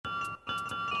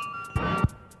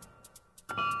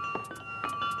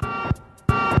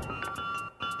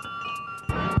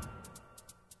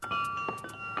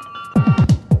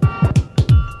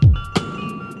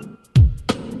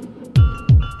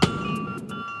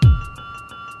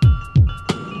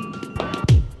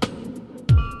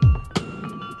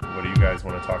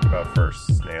want to talk about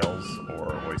first, snails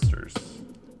or oysters?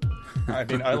 I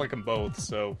mean, I like them both,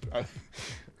 so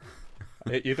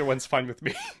either one's fine with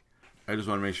me. I just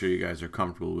want to make sure you guys are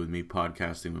comfortable with me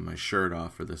podcasting with my shirt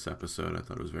off for this episode. I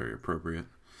thought it was very appropriate.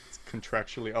 It's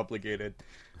contractually obligated.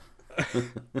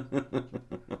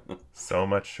 So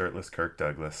much shirtless Kirk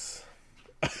Douglas.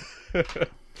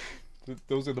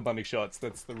 Those are the money shots.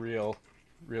 That's the real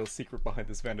secret behind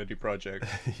this vanity project.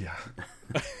 Yeah.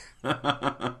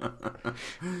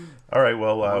 All right,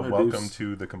 well, welcome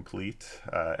to The Complete,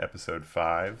 episode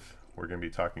 5. We're going to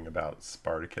be talking about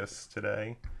Spartacus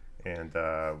today, and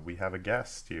we have a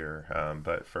guest here.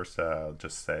 But first, I'll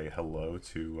just say hello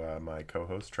to my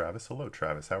co-host, Travis. Hello,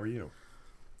 Travis. How are you?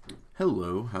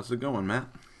 Hello. How's it going, Matt?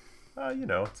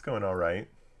 It's going all right.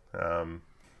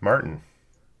 Martin,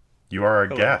 you are our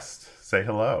guest. Say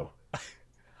hello.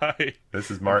 Hi.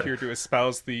 This is Martin. I'm here to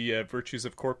espouse the virtues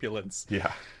of corpulence.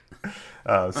 Yeah.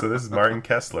 So this is Martin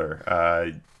Kessler.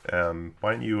 Why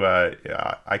don't you?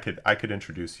 I could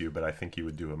introduce you, but I think you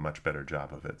would do a much better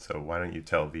job of it. So why don't you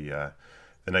tell the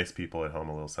nice people at home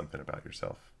a little something about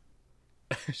yourself?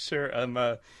 Sure. I'm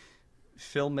a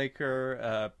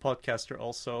filmmaker, podcaster.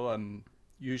 Also, I'm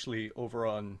usually over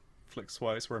on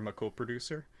FlixWise, where I'm a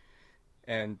co-producer,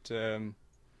 and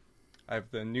I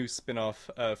have the new spin-off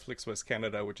FlixWise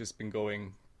Canada, which has been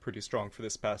going pretty strong for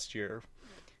this past year.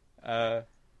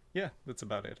 Yeah, that's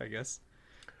about it, I guess.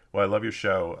 Well, I love your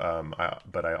show,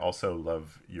 but I also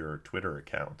love your Twitter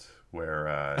account,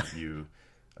 where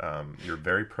you're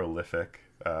very prolific,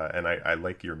 and I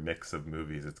like your mix of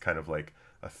movies. It's kind of like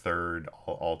a third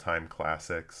all-time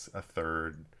classics, a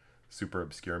third super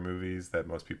obscure movies that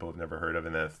most people have never heard of,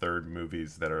 and then a third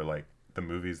movies that are like the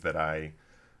movies that I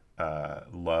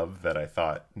love that I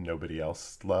thought nobody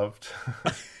else loved.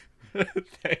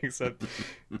 Thanks.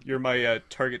 You're my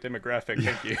target demographic.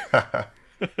 Thank you.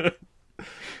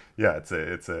 Yeah,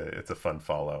 it's a fun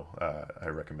follow. I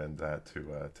recommend that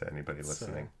to anybody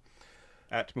listening.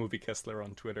 At Movie Kessler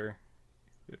on Twitter.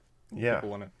 If people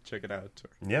want to check it out.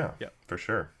 Yeah, for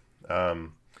sure. All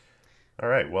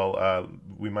right. Well,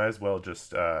 we might as well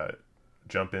just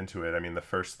jump into it. I mean, the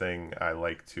first thing I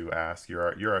like to ask,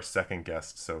 you're our second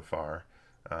guest so far,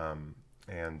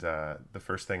 and the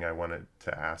first thing I wanted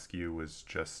to ask you was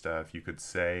just if you could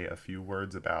say a few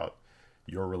words about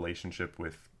your relationship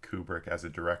with Kubrick as a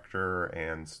director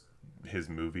and his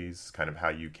movies, kind of how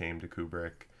you came to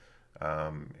Kubrick,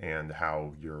 and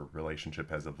how your relationship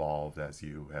has evolved as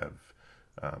you have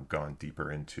gone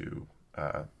deeper into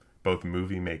both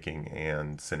movie making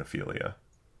and cinephilia.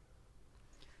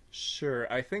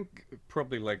 Sure. I think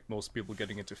probably like most people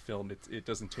getting into film, it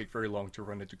doesn't take very long to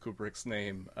run into Kubrick's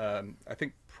name. I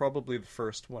think probably the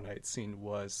first one I'd seen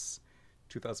was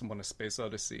 2001: A Space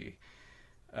Odyssey.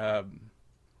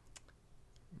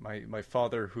 My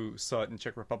father, who saw it in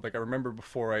Czech Republic, I remember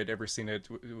before I'd ever seen it,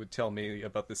 would tell me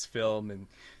about this film, and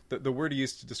the word he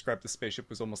used to describe the spaceship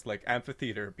was almost like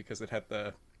amphitheater, because it had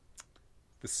the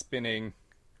spinning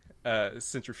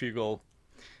centrifugal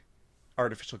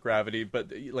artificial gravity,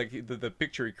 but like the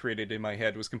picture he created in my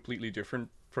head was completely different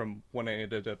from when I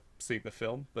ended up seeing the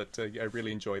film. But I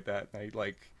really enjoyed that. I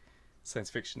like science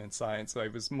fiction and science, so I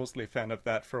was mostly a fan of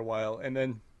that for a while, and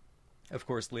then of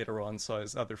course later on saw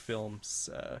his other films,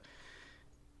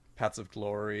 Paths of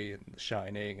Glory and The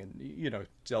Shining, and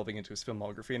delving into his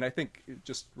filmography. And I think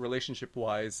just relationship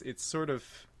wise, it's sort of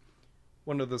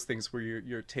one of those things where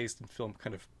your taste in film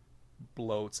kind of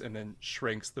bloats and then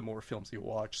shrinks the more films you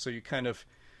watch. So you kind of,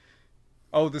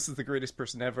 this is the greatest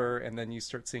person ever, and then you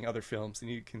start seeing other films and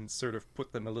you can sort of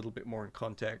put them a little bit more in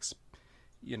context.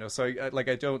 So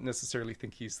I don't necessarily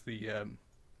think he's the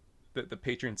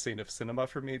patron saint of cinema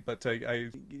for me, but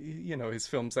I his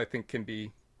films I think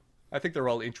they're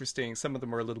all interesting. Some of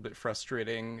them are a little bit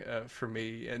frustrating for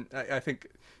me, and I think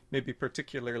maybe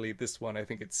particularly this one, I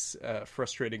think it's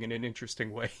frustrating in an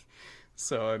interesting way.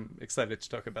 So I'm excited to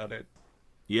talk about it.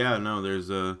 Yeah, no, it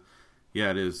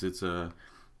is. It's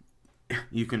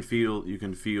you can feel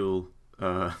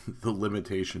the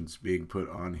limitations being put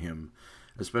on him,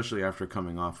 especially after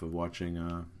coming off of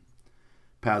watching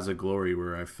Paths of Glory,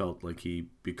 where I felt like he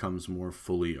becomes more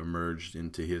fully emerged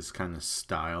into his kind of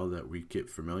style that we get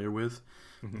familiar with.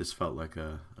 Mm-hmm. This felt like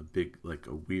a big, like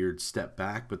a weird step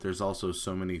back, but there's also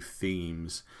so many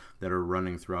themes that are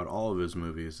running throughout all of his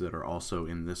movies that are also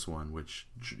in this one, which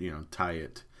tie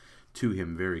it to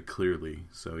him very clearly.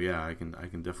 So yeah, I can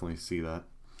definitely see that.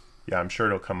 Yeah, I'm sure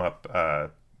it'll come up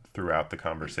throughout the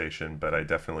conversation, but I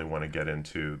definitely want to get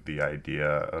into the idea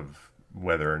of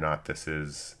whether or not this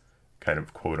is kind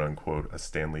of quote unquote a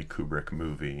Stanley Kubrick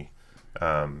movie.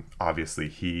 Obviously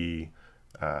he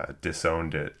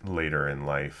disowned it later in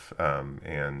life,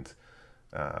 and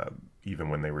even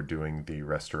when they were doing the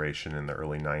restoration in the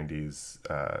early 90s,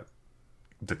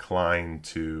 declined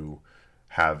to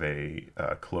have a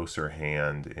closer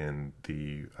hand in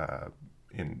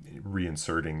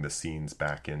reinserting the scenes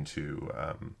back into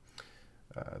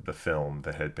the film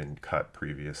that had been cut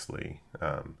previously.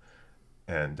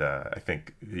 And I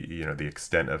think the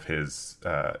extent of his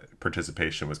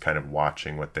participation was kind of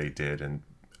watching what they did and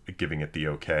giving it the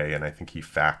okay. And I think he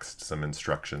faxed some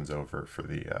instructions over for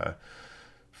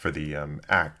the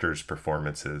actors'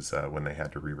 performances when they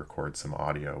had to re-record some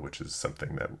audio, which is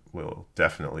something that we'll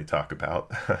definitely talk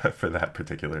about for that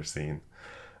particular scene.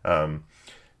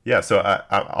 Yeah, so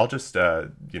I'll just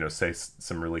say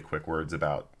some really quick words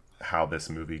about how this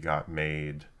movie got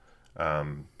made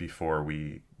before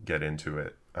we get into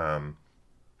it.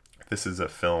 This is a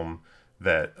film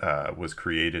that was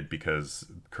created because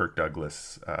Kirk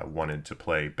Douglas wanted to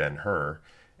play Ben-Hur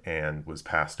and was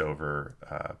passed over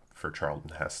for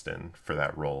Charlton Heston for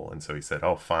that role. And so he said,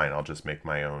 oh, fine, I'll just make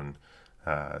my own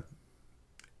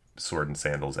sword and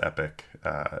sandals epic.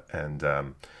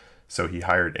 So he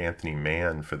hired Anthony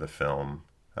Mann for the film.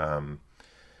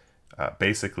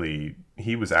 Basically,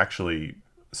 he was actually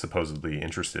supposedly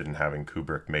interested in having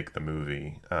Kubrick make the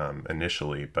movie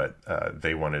initially, but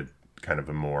they wanted kind of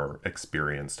a more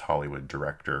experienced Hollywood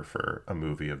director for a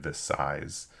movie of this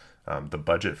size. The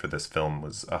budget for this film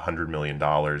was $100 million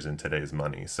in today's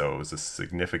money, so it was a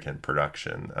significant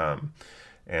production.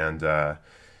 And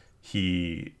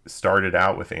he started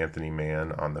out with Anthony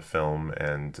Mann on the film,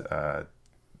 and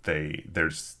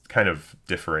there's kind of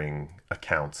differing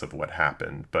accounts of what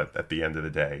happened, but at the end of the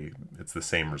day, it's the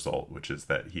same result, which is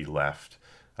that he left.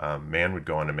 Mann would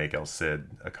go on to make El Cid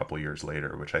a couple years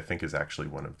later, which I think is actually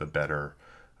one of the better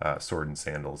sword and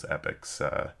sandals epics.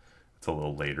 It's a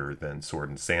little later than Sword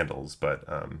and Sandals, but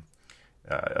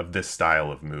of this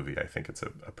style of movie, I think it's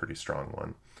a pretty strong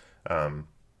one.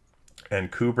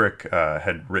 And Kubrick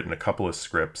had written a couple of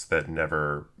scripts that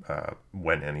never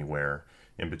went anywhere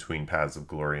in between Paths of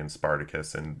Glory and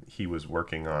Spartacus, and he was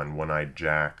working on One-Eyed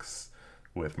Jacks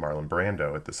with Marlon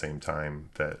Brando at the same time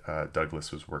that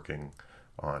Douglas was working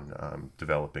on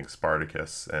developing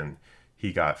Spartacus, and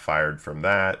he got fired from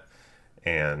that.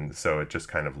 And so it just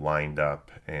kind of lined up.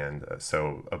 And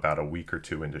so about a week or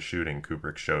two into shooting,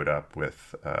 Kubrick showed up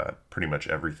with pretty much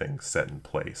everything set in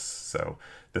place. So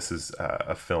this is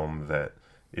a film that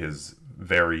is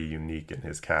very unique in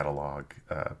his catalog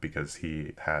because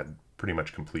he had pretty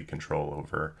much complete control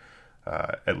over,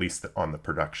 at least on the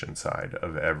production side,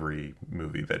 of every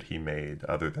movie that he made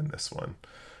other than this one.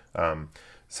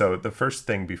 So the first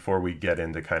thing before we get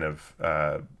into kind of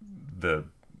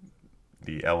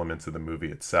the elements of the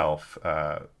movie itself,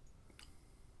 well,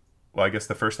 I guess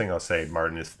the first thing I'll say,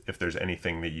 Martin, is if there's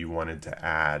anything that you wanted to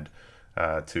add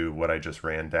to what I just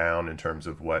ran down in terms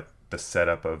of what the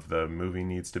setup of the movie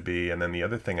needs to be. And then the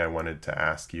other thing I wanted to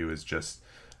ask you is just,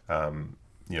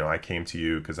 I came to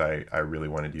you because I really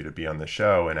wanted you to be on the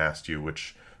show and asked you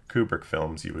which Kubrick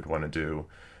films you would want to do.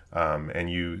 And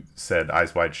you said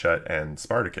Eyes Wide Shut and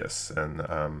Spartacus. And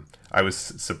I was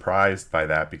surprised by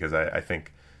that because I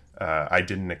think I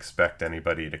didn't expect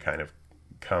anybody to kind of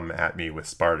come at me with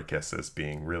Spartacus as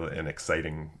being really an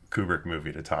exciting Kubrick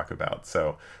movie to talk about.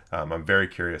 So I'm very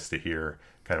curious to hear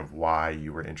kind of why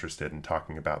you were interested in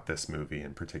talking about this movie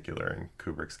in particular in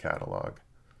Kubrick's catalog.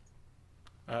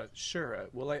 Sure.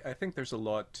 Well, I think there's a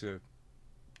lot to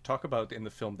talk about in the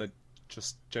film that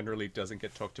just generally doesn't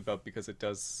get talked about because it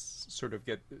does sort of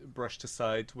get brushed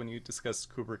aside when you discuss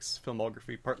Kubrick's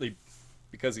filmography, partly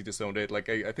because he disowned it. Like,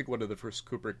 I think one of the first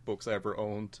Kubrick books I ever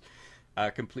owned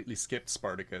completely skipped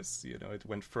Spartacus. It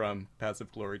went from Paths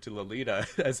of Glory to Lolita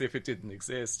as if it didn't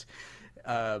exist.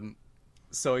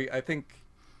 So I think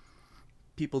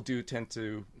people do tend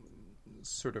to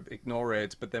sort of ignore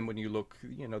it, but then when you look,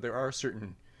 there are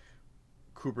certain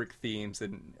Kubrick themes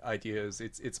and ideas.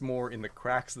 It's more in the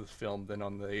cracks of the film than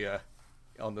on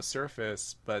the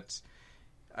surface, but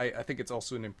I think it's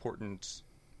also an important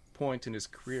point in his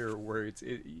career where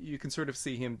you can sort of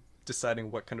see him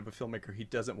deciding what kind of a filmmaker he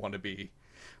doesn't want to be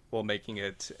while making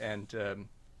it. And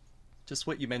just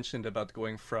what you mentioned about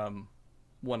going from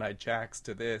One-Eyed Jacks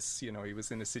to this, he was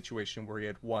in a situation where he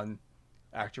had one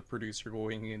actor producer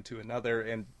going into another,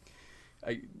 and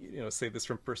I say this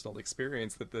from personal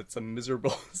experience that's a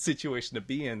miserable situation to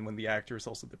be in when the actor is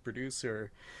also the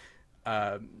producer.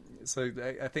 So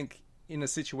I think in a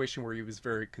situation where he was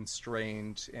very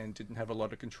constrained and didn't have a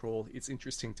lot of control, it's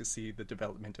interesting to see the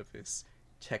development of his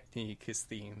technique, his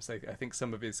themes. I think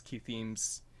some of his key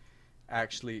themes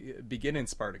actually begin in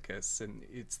Spartacus, and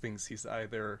it's things he's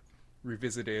either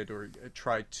revisited or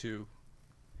tried to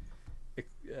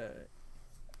uh,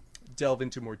 delve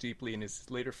into more deeply in his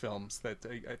later films that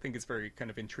I think is very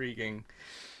kind of intriguing.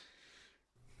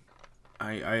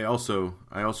 I also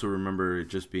remember it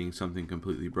just being something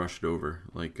completely brushed over.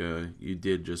 Like you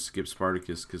did just skip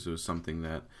Spartacus because it was something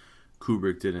that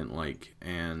Kubrick didn't like,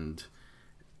 and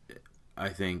I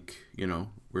think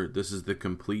this is the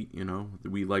complete.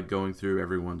 We like going through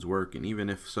everyone's work, and even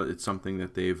if it's something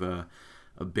that they've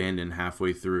abandoned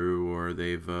halfway through or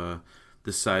they've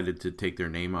decided to take their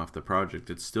name off the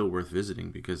project, it's still worth visiting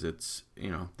because it's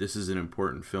this is an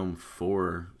important film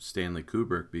for Stanley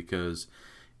Kubrick because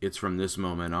it's from this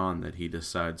moment on that he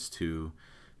decides to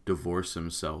divorce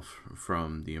himself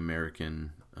from the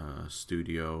American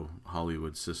studio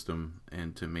Hollywood system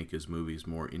and to make his movies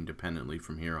more independently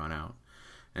from here on out.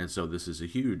 And so this is a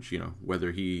huge,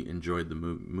 whether he enjoyed the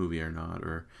movie or not,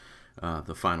 or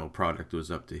the final product was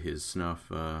up to his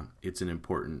snuff, it's an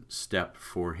important step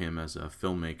for him as a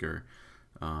filmmaker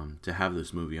to have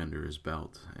this movie under his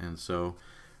belt. And so,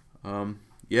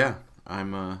 yeah, I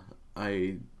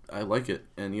like it,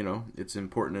 and it's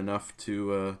important enough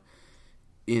to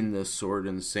in the sword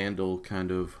and sandal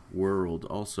kind of world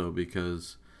also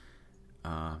because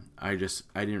I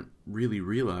didn't really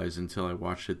realize until I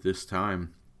watched it this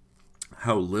time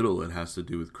how little it has to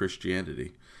do with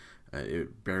Christianity.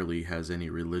 It barely has any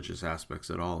religious aspects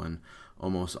at all, and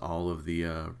almost all of the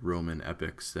Roman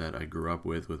epics that I grew up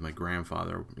with my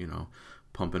grandfather,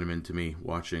 pumping them into me,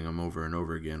 watching them over and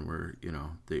over again, where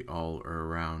they all are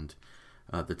around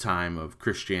the time of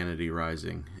Christianity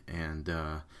rising, and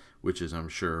which is, I'm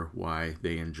sure, why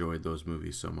they enjoyed those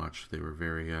movies so much. They were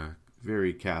very,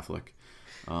 very Catholic.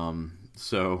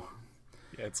 So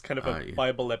Yeah, it's kind of a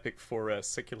Bible epic for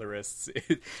secularists.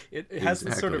 It has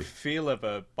the sort of feel of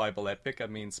a Bible epic. I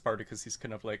mean, Spartacus, he's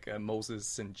kind of like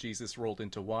Moses and Jesus rolled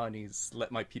into one. He's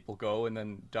let my people go and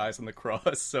then dies on the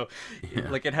cross. So,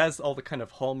 it has all the kind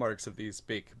of hallmarks of these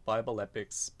big Bible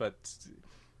epics. But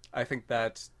I think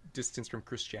that distance from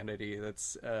Christianity,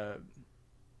 that's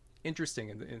interesting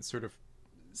and sort of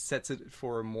sets up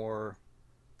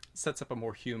a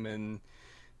more human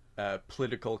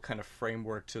political kind of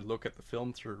framework to look at the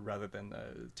film through, rather than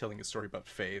telling a story about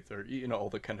faith or all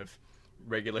the kind of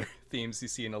regular themes you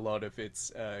see in a lot of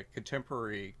its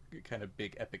contemporary kind of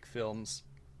big epic films.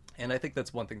 And I think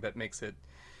that's one thing that makes it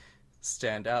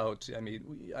stand out. I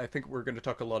mean, I think we're going to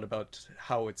talk a lot about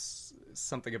how it's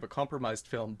something of a compromised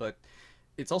film, but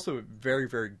it's also a very,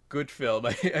 very good film.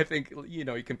 I think,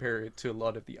 you compare it to a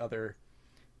lot of the other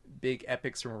big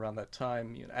epics from around that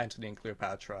time, Antony and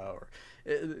Cleopatra, or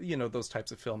those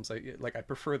types of films. I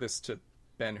prefer this to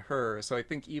Ben-Hur. So I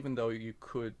think even though you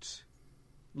could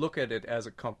look at it as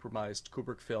a compromised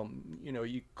Kubrick film,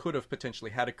 you could have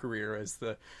potentially had a career as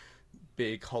the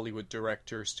big Hollywood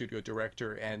director, studio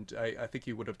director, and I think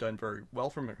he would have done very well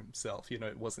for himself.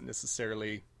 It wasn't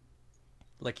necessarily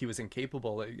like he was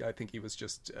incapable. I think he was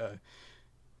just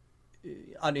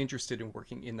uninterested in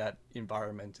working in that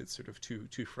environment. It's sort of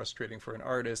too frustrating for an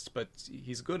artist, but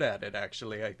he's good at it,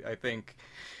 actually. I think.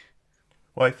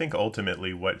 Well, I think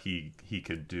ultimately what he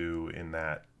could do in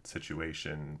that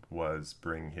situation was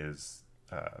bring his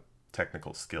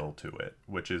technical skill to it,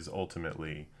 which is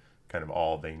ultimately kind of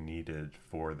all they needed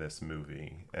for this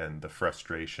movie. And the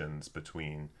frustrations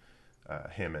between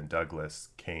him and Douglas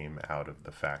came out of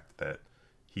the fact that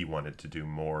he wanted to do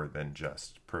more than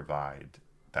just provide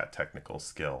that technical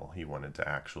skill. He wanted to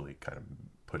actually kind of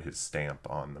put his stamp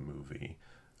on the movie.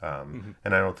 And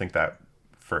I don't think that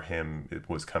for him it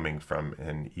was coming from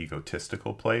an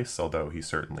egotistical place, although he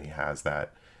certainly has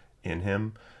that in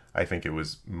him. I think it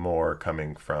was more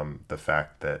coming from the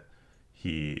fact that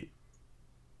he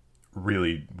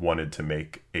really wanted to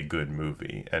make a good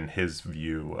movie, and his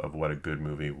view of what a good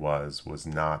movie was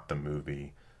not the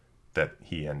movie that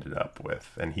he ended up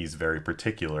with. And he's very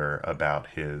particular about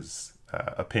his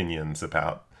opinions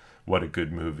about what a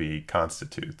good movie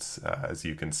constitutes, as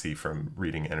you can see from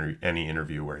reading any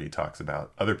interview where he talks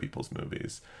about other people's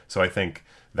movies. So I think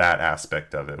that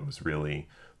aspect of it was really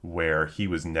where he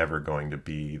was never going to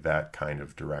be that kind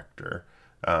of director.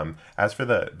 As for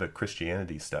the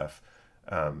Christianity stuff,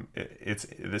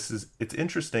 it's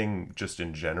interesting just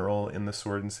in general in the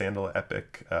sword and sandal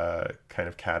epic kind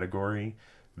of category,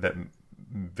 that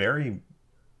very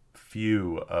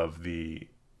few of the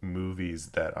movies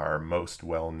that are most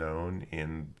well known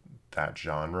in that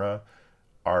genre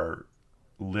are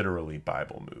literally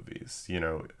Bible movies.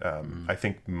 I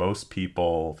think most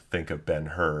people think of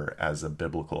Ben-Hur as a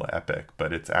biblical epic,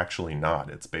 but it's actually not.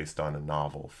 It's based on a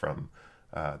novel from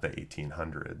the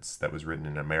 1800s that was written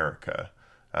in America.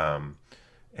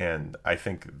 And I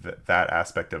think that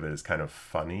aspect of it is kind of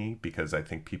funny because I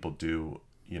think people do,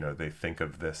 they think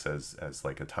of this as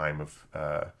like a time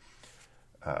of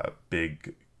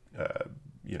big,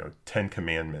 Ten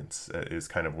Commandments is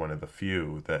kind of one of the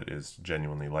few that is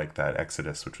genuinely like that.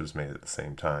 Exodus, which was made at the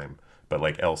same time, but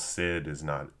like El Cid is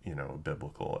not, a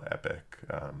biblical epic,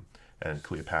 and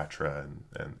Cleopatra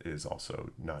and is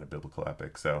also not a biblical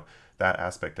epic. So that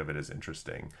aspect of it is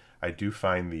interesting. I do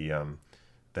find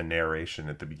the narration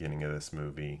at the beginning of this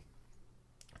movie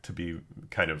to be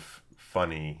kind of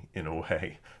funny in a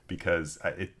way because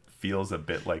it feels a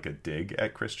bit like a dig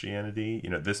at Christianity.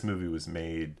 This movie was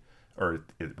made, or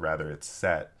it's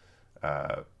set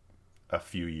a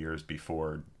few years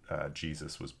before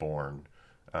Jesus was born.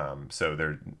 So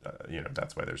there,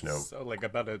 that's why there's no. So like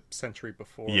about a century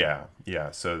before. Yeah,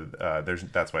 yeah. So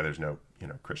that's why there's no,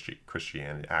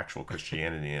 Christianity, actual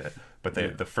Christianity in it. But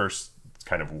the first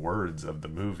kind of words of the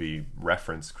movie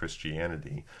reference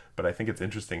Christianity. But I think it's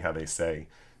interesting how they say,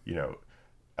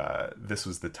 this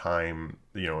was the time,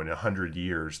 in 100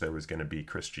 years there was going to be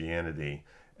Christianity,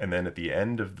 and then at the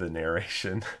end of the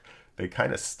narration. They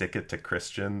kind of stick it to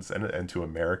Christians and to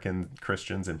American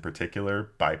Christians in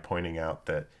particular by pointing out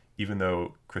that even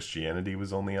though Christianity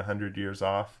was only 100 years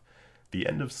off, the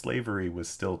end of slavery was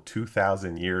still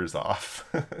 2,000 years off.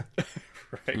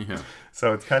 Right. Yeah.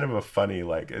 So it's kind of a funny,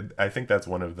 I think that's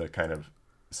one of the kind of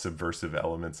subversive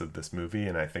elements of this movie.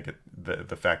 And I think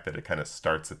the fact that it kind of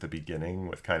starts at the beginning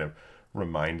with kind of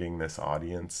reminding this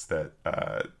audience that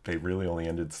they really only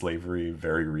ended slavery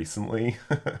very recently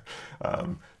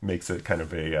makes it kind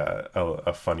of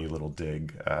a funny little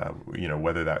dig.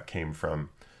 Whether that came from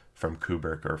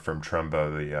Kubrick or from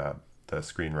Trumbo, the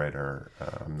screenwriter,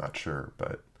 I'm not sure,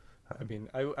 but I mean,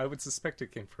 I would suspect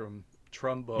it came from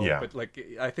Trumbo, Yeah. but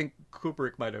I think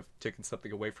Kubrick might have taken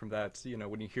something away from that.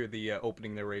 When you hear the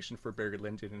opening narration for Barry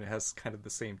Lyndon, and it has kind of the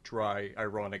same dry,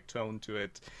 ironic tone to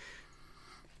it.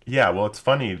 Yeah, well, it's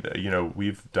funny that,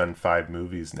 we've done 5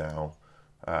 movies now,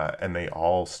 and they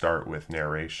all start with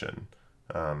narration.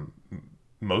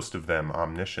 Most of them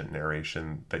omniscient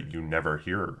narration that you never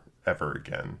hear ever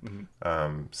again.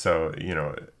 Mm-hmm. So,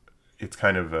 it's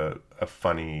kind of a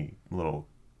funny little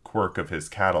quirk of his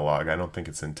catalog. I don't think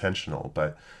it's intentional,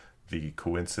 but the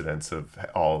coincidence of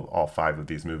all 5 of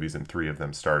these movies and 3 of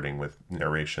them starting with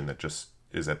narration that just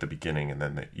is at the beginning and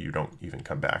then that you don't even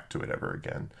come back to it ever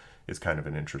again is kind of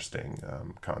an interesting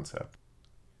concept.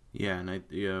 Yeah, and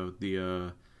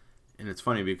and it's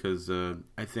funny because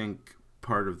I think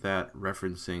part of that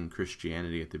referencing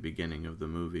Christianity at the beginning of the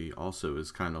movie also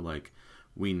is kind of like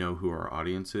we know who our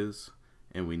audience is,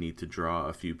 and we need to draw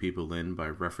a few people in by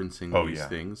referencing these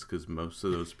things because most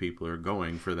of those people are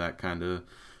going for that kind of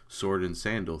sword and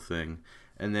sandal thing.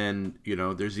 And then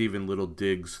there's even little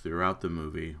digs throughout the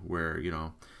movie where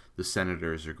the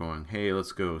senators are going, hey,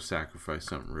 let's go sacrifice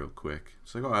something real quick.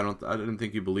 It's like, oh, I didn't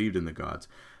think you believed in the gods.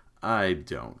 I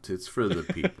don't. It's for the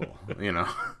people,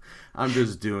 I'm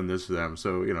just doing this for them.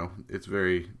 So, it's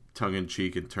very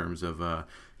tongue-in-cheek in terms of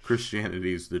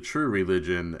Christianity's the true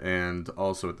religion, and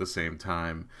also at the same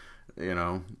time,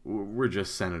 we're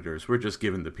just senators. We're just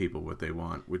giving the people what they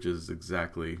want, which is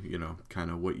exactly,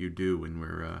 kind of what you do when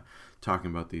we're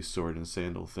talking about these sword and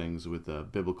sandal things with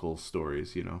biblical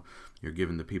stories. You're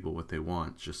giving the people what they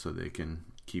want just so they can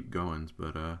keep going.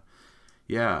 But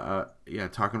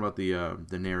talking about the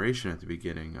narration at the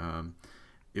beginning,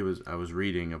 I was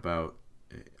reading about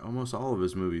almost all of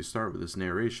his movies start with this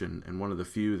narration, and one of the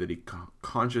few that he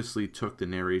consciously took the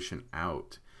narration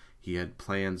out. He had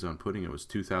plans on putting it was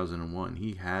 2001.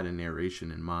 He had a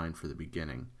narration in mind for the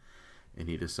beginning, and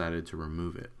he decided to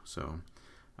remove it. So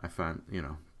I find,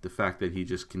 the fact that he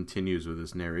just continues with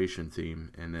his narration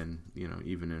theme, and then,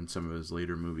 even in some of his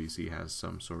later movies, he has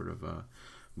some sort of a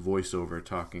voiceover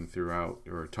talking throughout,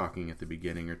 or talking at the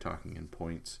beginning, or talking in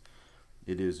points.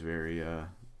 It is very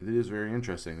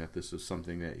interesting that this is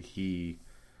something that he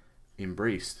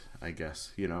embraced, I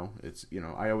guess. It's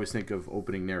I always think of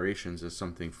opening narrations as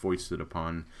something foisted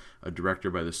upon a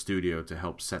director by the studio to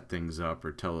help set things up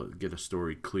or get a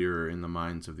story clearer in the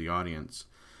minds of the audience.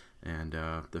 And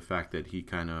the fact that he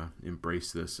kind of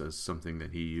embraced this as something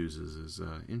that he uses is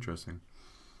interesting.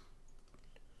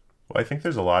 Well, I think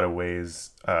there's a lot of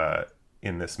ways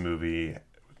in this movie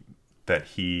that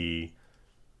he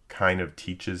kind of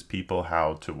teaches people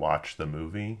how to watch the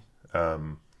movie.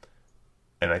 And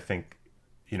I think,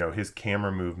 his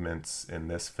camera movements in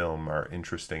this film are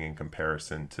interesting in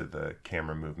comparison to the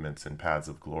camera movements in Paths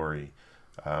of Glory.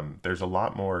 There's a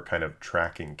lot more kind of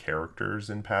tracking characters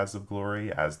in Paths of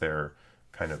Glory as they're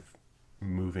kind of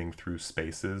moving through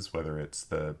spaces, whether it's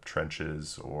the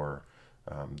trenches or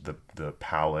the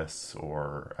palace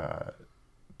or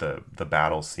the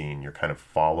battle scene. You're kind of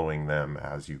following them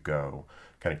as you go,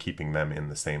 kind of keeping them in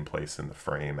the same place in the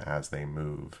frame as they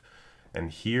move.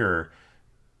 And here,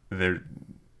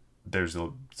 there's a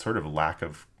sort of lack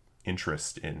of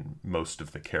interest in most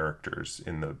of the characters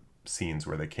in the scenes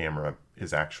where the camera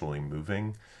is actually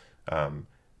moving.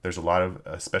 There's a lot of,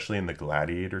 especially in the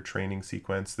gladiator training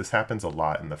sequence, this happens a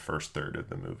lot in the first third of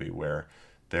the movie, where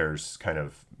there's kind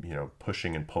of,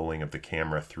 pushing and pulling of the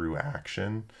camera through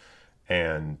action.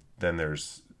 And then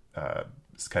there's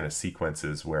kind of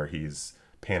sequences where he's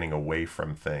panning away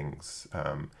from things.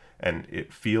 And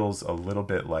it feels a little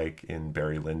bit like in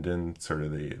Barry Lyndon, sort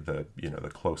of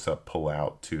the close up pull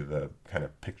out to the kind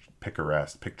of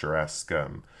picturesque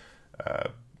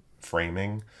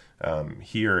framing.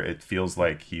 Here it feels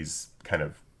like he's kind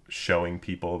of showing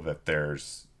people that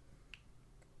there's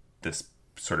this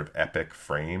sort of epic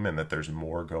frame and that there's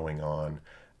more going on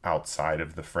outside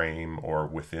of the frame, or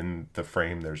within the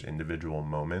frame there's individual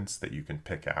moments that you can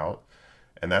pick out.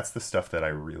 And that's the stuff that I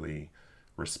really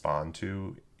respond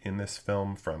to in this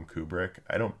film from Kubrick.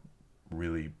 I don't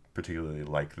really particularly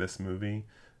like this movie,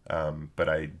 but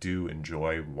I do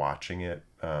enjoy watching it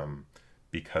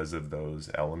because of those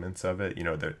elements of it.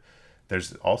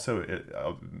 There's also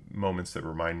moments that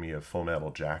remind me of Full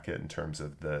Metal Jacket in terms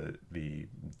of the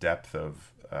depth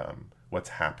of what's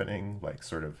happening. Like,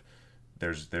 sort of,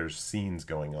 there's scenes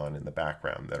going on in the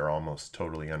background that are almost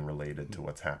totally unrelated to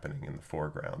what's happening in the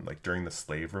foreground. Like during the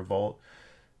slave revolt,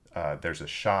 there's a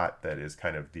shot that is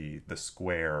kind of the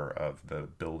square of the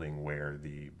building where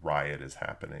the riot is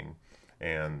happening,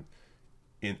 and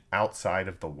outside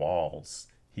of the walls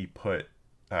he put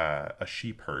a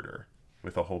sheep herder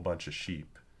with a whole bunch of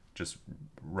sheep just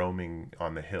roaming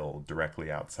on the hill directly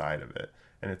outside of it,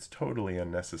 and it's totally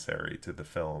unnecessary to the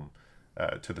film,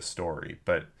 to the story.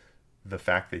 But the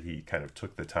fact that he kind of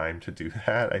took the time to do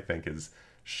that, I think, is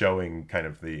showing kind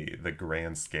of the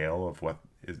grand scale of what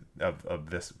is of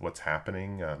this, what's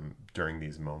happening during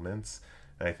these moments.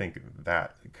 And I think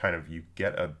that kind of, you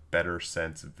get a better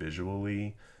sense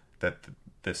visually that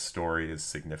this story is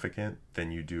significant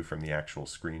than you do from the actual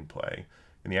screenplay.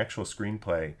 In the actual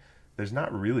screenplay, there's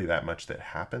not really that much that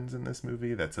happens in this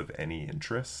movie that's of any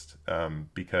interest,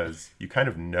 because you kind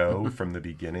of know from the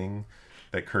beginning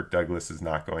that Kirk Douglas is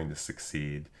not going to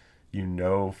succeed. And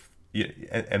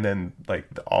then, like,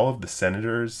 all of the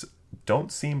senators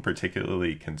don't seem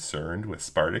particularly concerned with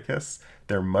Spartacus.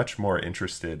 They're much more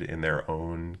interested in their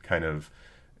own kind of,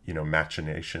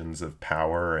 machinations of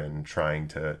power and trying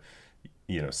to,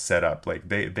 set up, like,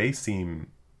 they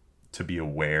seem to be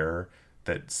aware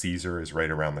that Caesar is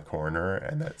right around the corner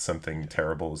and that something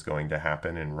terrible is going to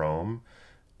happen in Rome.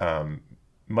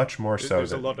 Much more so.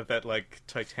 There's a lot of that, like,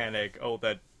 Titanic,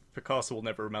 that Picasso will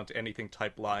never amount to anything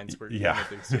type lines where they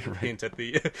sort of hint at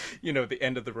the the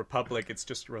end of the Republic, it's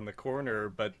just around the corner.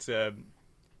 But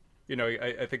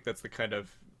I think that's the kind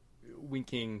of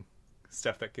winking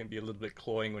stuff that can be a little bit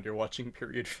cloying when you're watching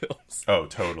period films. Oh,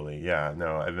 totally. Yeah,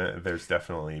 no, there's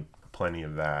definitely plenty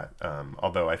of that.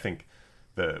 Although I think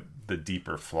the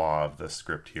deeper flaw of the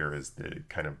script here is the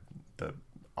kind of the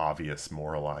obvious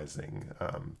moralizing.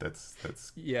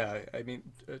 That's yeah. I mean,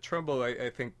 Trumbull, I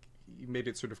think he made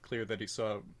it sort of clear that he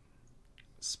saw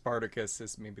Spartacus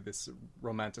as maybe this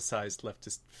romanticized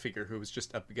leftist figure who was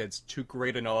just up against too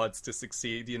great an odds to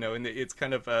succeed, and it's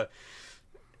kind of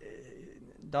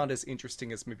not as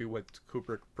interesting as maybe what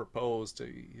Kubrick proposed.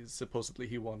 Supposedly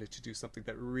he wanted to do something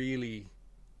that really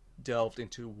delved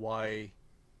into why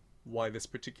this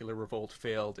particular revolt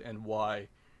failed and why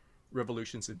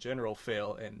revolutions in general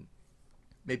fail, and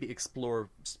maybe explore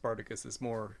Spartacus as a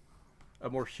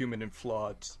more human and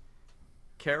flawed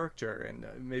character, and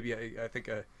maybe I think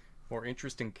a more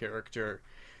interesting character,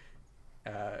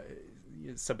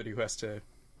 somebody who has to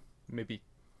maybe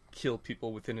kill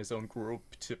people within his own group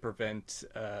to prevent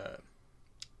a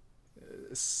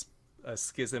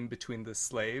schism between the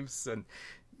slaves, and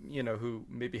who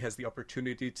maybe has the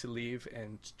opportunity to leave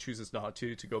and chooses not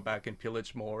to go back and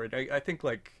pillage more. And I think,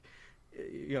 like,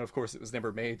 of course it was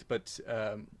never made, but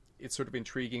it's sort of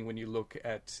intriguing when you look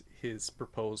at his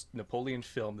proposed Napoleon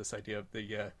film, this idea of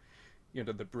the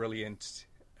the brilliant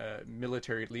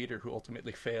military leader who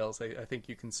ultimately fails. I think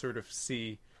you can sort of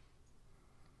see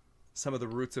some of the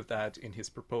roots of that in his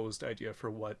proposed idea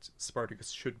for what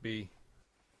Spartacus should be.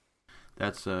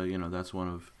 That's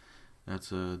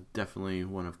that's definitely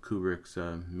one of Kubrick's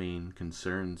main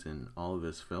concerns in all of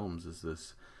his films, is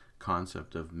this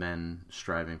concept of men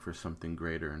striving for something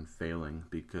greater and failing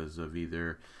because of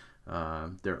either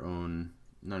their own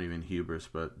not even hubris,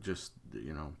 but just,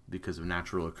 because of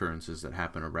natural occurrences that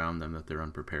happen around them that they're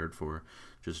unprepared for,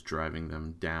 just driving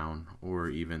them down, or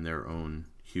even their own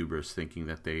hubris, thinking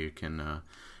that they can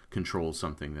control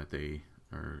something that they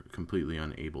are completely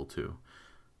unable to.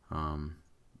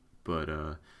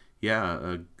 But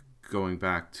going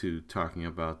back to talking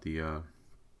about the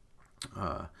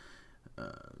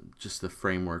just the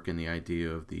framework and the idea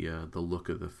of the look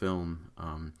of the film,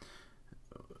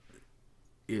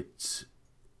 it's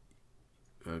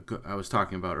I was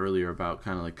talking about earlier about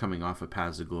kind of like coming off of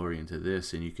Paths of Glory into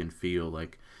this, and you can feel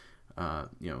like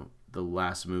the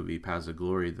last movie, Paths of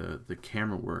Glory, the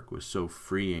camera work was so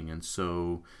freeing and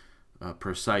so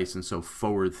precise and so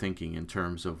forward thinking in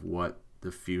terms of what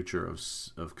the future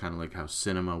of kind of like how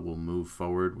cinema will move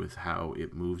forward with how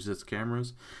it moves its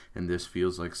cameras. And this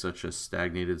feels like such a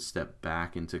stagnated step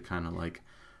back into kind of like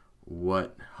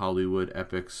what Hollywood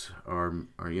epics are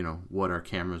what our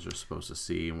cameras are supposed to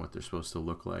see and what they're supposed to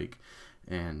look like.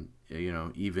 And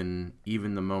even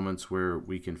the moments where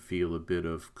we can feel a bit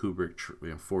of Kubrick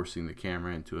forcing the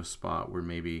camera into a spot where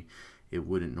maybe it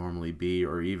wouldn't normally be,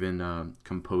 or even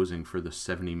composing for the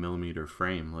 70 millimeter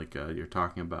frame, like you're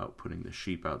talking about putting the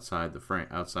sheep outside the frame,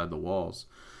 outside the walls.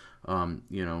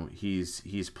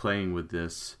 He's playing with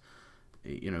this.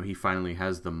 He finally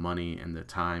has the money and the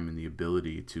time and the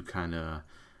ability to kind of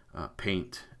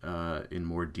paint in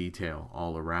more detail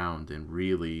all around and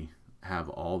really have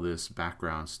all this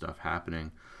background stuff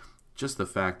happening. Just the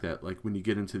fact that, like, when you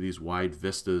get into these wide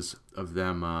vistas of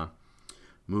them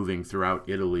moving throughout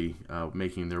Italy,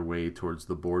 making their way towards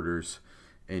the borders,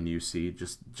 and you see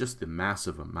just the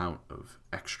massive amount of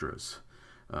extras,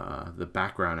 the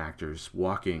background actors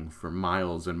walking for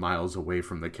miles and miles away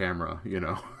from the camera.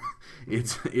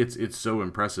 It's so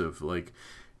impressive. Like,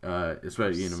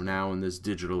 especially now in this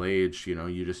digital age,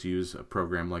 you just use a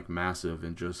program like Massive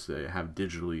and just have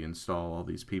digitally install all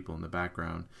these people in the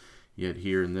background. Yet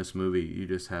here in this movie, you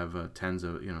just have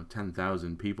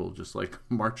 10,000 people just like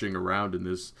marching around in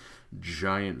this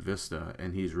giant vista,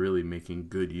 and he's really making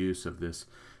good use of this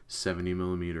 70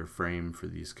 millimeter frame for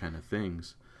these kind of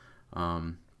things.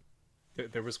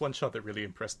 There was one shot that really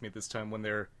impressed me this time when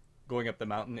they're going up the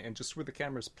mountain, and just where the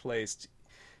camera's placed,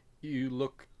 you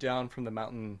look down from the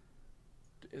mountain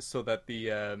so that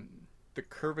the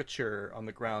curvature on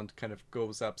the ground kind of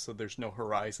goes up, so there's no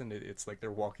horizon. It's like they're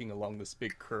walking along this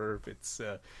big curve. It's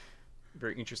a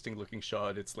very interesting looking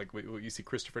shot. It's like what you see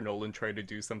Christopher Nolan try to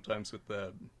do sometimes with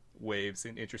the waves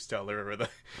in Interstellar or the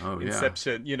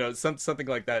Inception, something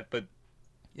like that. But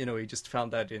he just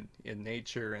found that in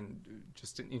nature, and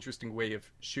just an interesting way of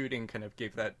shooting kind of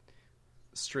gave that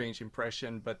strange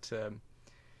impression. But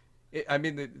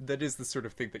that is the sort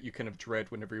of thing that you kind of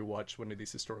dread whenever you watch one of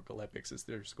these historical epics, is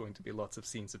there's going to be lots of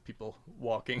scenes of people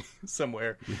walking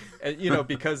somewhere. And,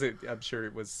 because I'm sure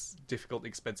it was difficult and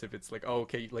expensive, it's like,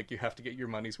 like you have to get your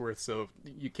money's worth, so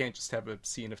you can't just have a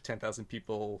scene of 10,000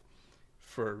 people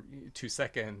for 2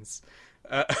 seconds,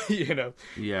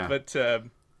 Yeah. But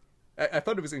I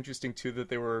thought it was interesting, too, that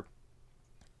there were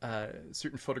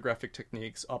certain photographic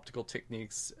techniques, optical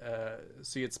techniques,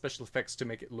 so you had special effects to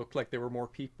make it look like there were more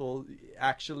people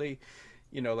actually,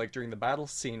 like during the battle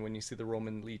scene when you see the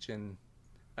Roman legion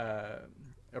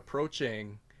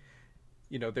approaching,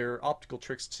 there are optical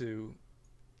tricks to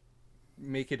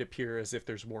make it appear as if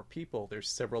there's more people. There's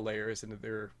several layers and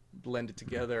they're blended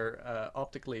together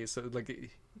optically. So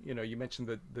like, you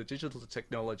mentioned the digital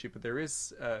technology, but there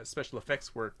is special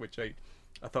effects work, which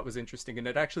I thought was interesting, and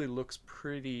it actually looks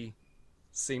pretty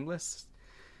seamless.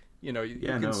 You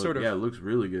it looks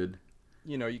really good.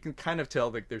 You can kind of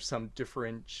tell that there's some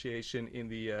differentiation in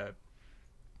the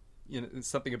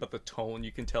something about the tone.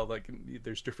 You can tell like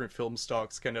there's different film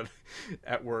stocks kind of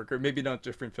at work, or maybe not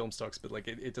different film stocks, but like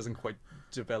it doesn't quite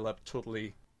develop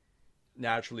totally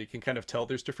naturally. You can kind of tell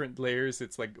there's different layers.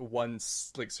 It's like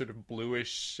one's like sort of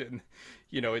bluish, and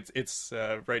it's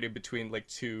right in between like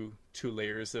two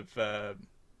layers of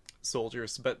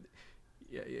soldiers, but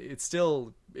it's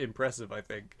still impressive, I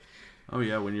think. Oh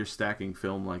yeah, when you're stacking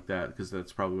film like that, because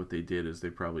that's probably what they did, is they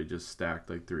probably just stacked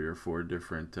like 3 or 4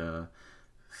 different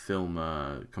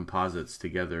film composites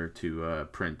together to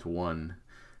print one.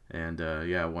 And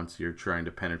once you're trying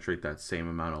to penetrate that same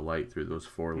amount of light through those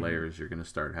 4 layers, you're going to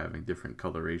start having different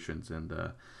colorations. And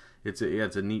it's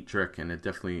a neat trick, and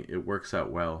it works out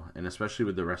well. And especially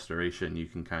with the restoration, you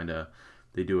can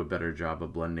they do a better job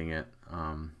of blending it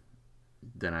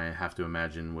than I have to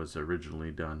imagine was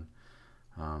originally done.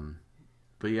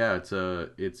 But yeah,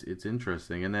 it's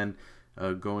interesting. And then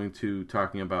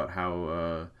talking about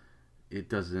how it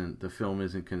doesn't. The film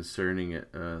isn't concerning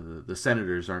it. The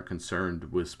senators aren't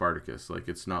concerned with Spartacus. Like,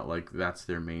 it's not like that's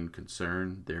their main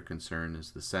concern. Their concern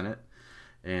is the Senate,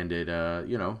 and it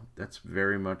that's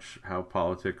very much how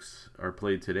politics are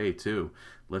played today too.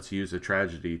 Let's use a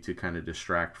tragedy to kind of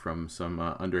distract from some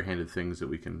underhanded things that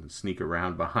we can sneak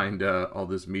around behind all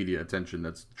this media attention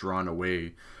that's drawn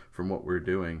away from what we're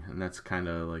doing, and that's kind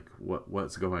of like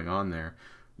what's going on there,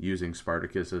 using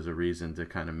Spartacus as a reason to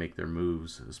kind of make their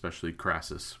moves, especially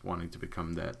Crassus wanting to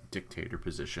become that dictator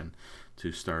position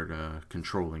to start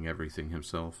controlling everything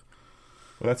himself.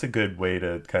 Well, that's a good way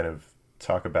to kind of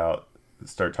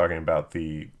start talking about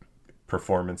the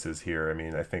performances here. I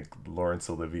mean, I think Laurence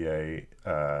Olivier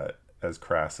as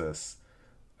Crassus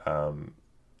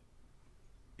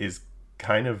is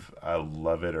kind of a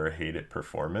love it or hate it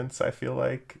performance, I feel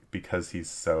like, because he's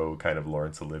so kind of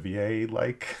Laurence Olivier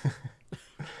like.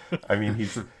 I mean,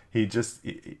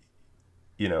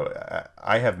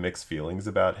 I have mixed feelings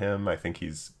about him. I think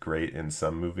he's great in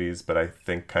some movies, but I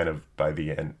think kind of by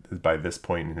this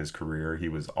point in his career, he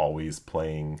was always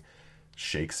playing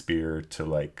Shakespeare to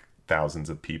like thousands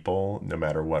of people, no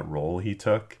matter what role he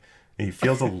took. And he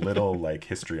feels a little like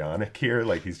histrionic here,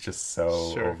 like he's just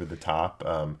so Sure. over the top.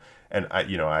 And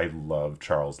I love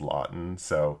Charles Laughton,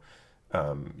 so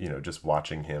just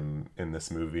watching him in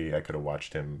this movie, I could have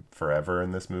watched him forever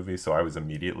in this movie. So I was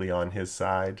immediately on his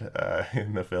side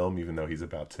in the film, even though he's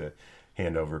about to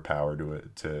hand over power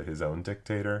to his own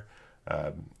dictator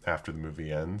after the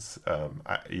movie ends.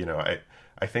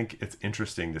 I think it's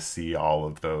interesting to see all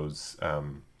of those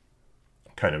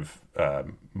kind of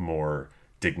more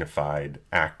dignified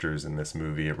actors in this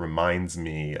movie. It reminds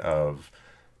me of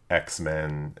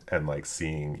X-Men and like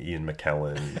seeing Ian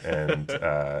McKellen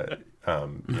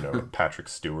and Patrick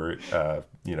Stewart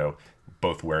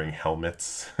both wearing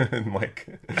helmets and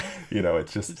like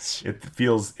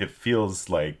it feels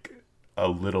like a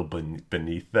little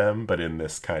beneath them, but in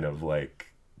this kind of like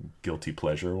guilty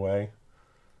pleasure way.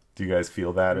 Do you guys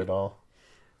feel that at all?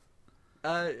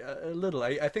 A little.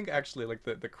 I think actually like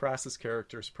the Crassus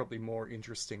character is probably more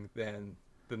interesting than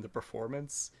the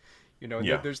performance. And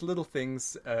Yeah. there's little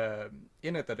things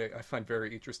in it that I find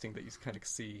very interesting that you kind of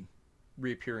see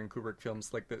reappear in Kubrick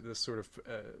films, like the sort of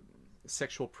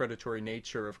sexual predatory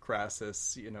nature of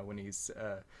Crassus, when he's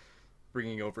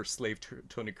bringing over slave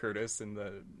Tony Curtis, and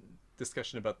the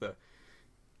discussion about the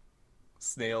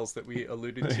snails that we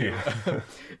alluded to. Yeah.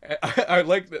 I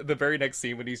like the very next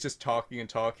scene when he's just talking and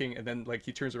talking, and then like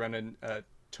he turns around and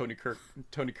Tony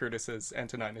Curtis as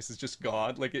Antoninus is just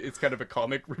gone. Like it's kind of a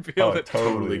comic reveal Oh, that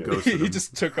totally goes. he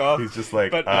just took off. He's just like,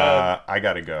 But, I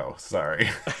gotta go. Sorry.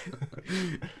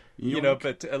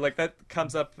 but like that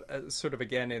comes up sort of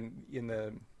again in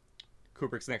the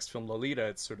Kubrick's next film Lolita.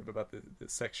 It's sort of about the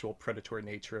sexual predatory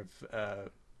nature of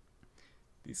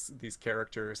these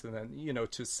characters, and then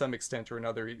to some extent or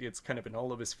another it's kind of in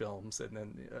all of his films, and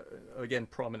then again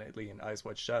prominently in Eyes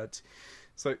Wide Shut.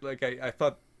 So like I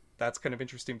thought that's kind of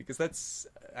interesting, because that's,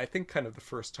 I think, kind of the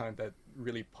first time that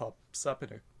really pops up in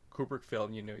a Kubrick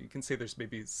film. You can say there's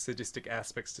maybe sadistic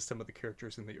aspects to some of the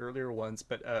characters in the earlier ones,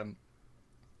 but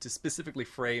to specifically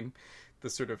frame the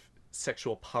sort of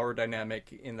sexual power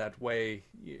dynamic in that way,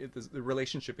 the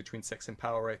relationship between sex and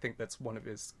power, I think that's one of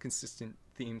his consistent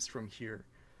themes from here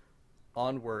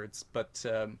onwards. But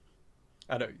I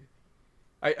don't.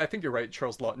 I think you're right.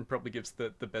 Charles Laughton probably gives the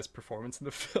best performance in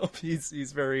the film.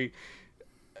 He's very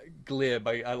glib.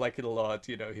 I like it a lot.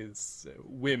 His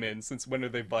women, since when are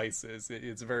they vices?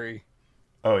 It's very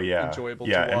enjoyable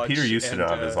to watch. And Peter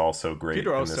Ustinov is also great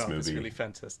Peter in this Ustinov movie. is really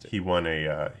fantastic. He won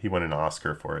an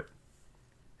Oscar for it.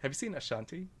 Have you seen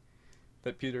Ashanti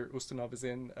that Peter Ustinov is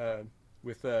in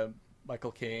with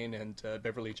Michael Caine and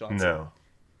Beverly Johnson?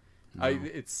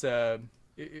 No.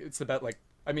 It's about, like,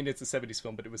 I mean, it's a 70s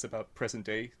film, but it was about present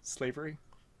day slavery.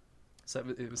 So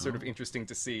it was sort of interesting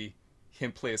to see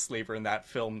him play a slaver in that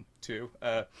film too.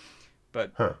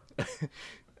 But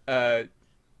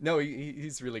no,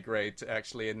 he's really great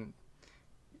actually, and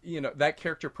that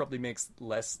character probably makes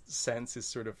less sense. His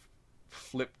sort of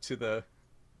flip to the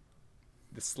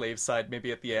slave side maybe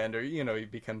at the end, or he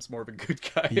becomes more of a good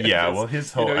guy. Yeah, well,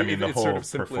 his whole the whole sort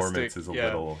of performance is a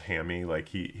little hammy. Like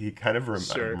he kind of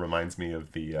reminds me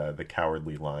of the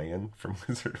Cowardly Lion from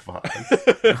Wizard of Oz.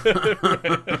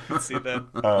 I can see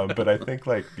that. But I think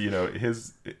like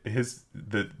his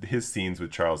scenes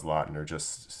with Charles Laughton are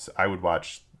just, I would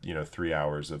watch 3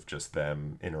 hours of just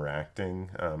them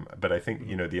interacting. But I think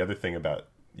the other thing about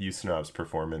Ustinov's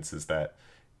performance is that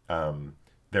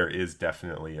there is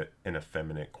definitely an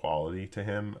effeminate quality to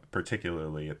him,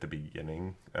 particularly at the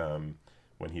beginning,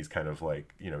 when he's kind of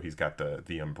like, he's got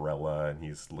the umbrella and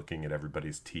he's looking at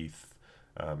everybody's teeth.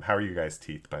 How are you guys'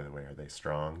 teeth, by the way? Are they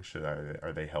strong?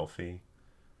 Are they healthy?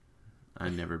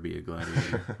 I'd never be a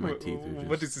gladiator. My teeth are just...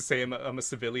 What does it say? I'm a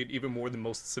civilian, even more than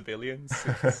most civilians.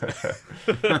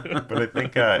 But I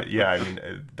think,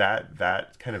 that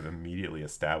kind of immediately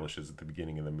establishes at the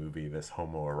beginning of the movie this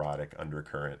homoerotic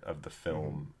undercurrent of the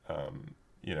film,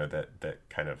 that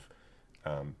kind of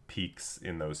peaks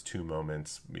in those two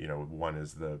moments. One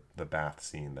is the bath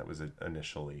scene that was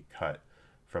initially cut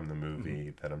from the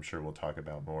movie that I'm sure we'll talk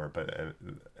about more, but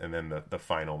and then the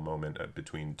final moment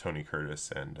between Tony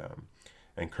Curtis and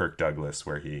Kirk Douglas,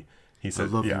 where he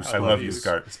says, I love you,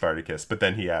 Spartacus, but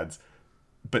then he adds,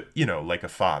 but like a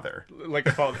father,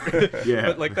 yeah,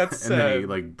 but like that's and then he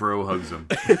like bro hugs him.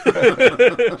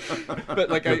 But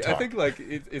like I think like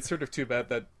it's sort of too bad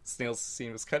that Snail's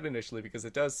scene was cut initially, because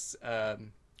it does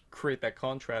create that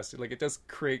contrast. Like it does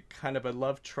create kind of a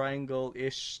love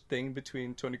triangle-ish thing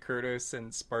between Tony Curtis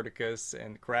and Spartacus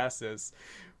and Crassus,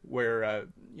 where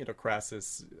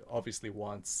Crassus obviously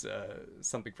wants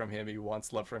something from him. He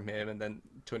wants love from him, and then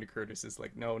Tony Curtis is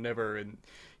like, no, never. And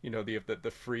they have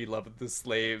the free love of the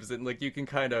slaves, and like you can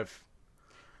kind of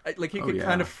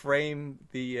kind of frame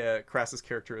the Crassus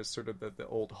character as sort of the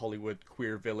old Hollywood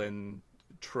queer villain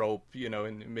trope,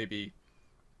 and maybe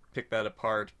pick that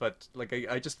apart. But like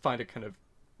I just find it kind of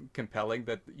compelling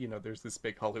that there's this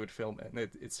big Hollywood film, and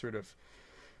it's sort of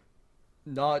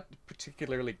not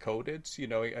particularly coded.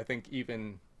 I think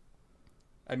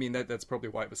that's probably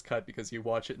why it was cut, because you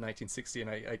watch it in 1960 and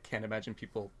I can't imagine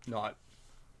people not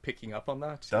picking up on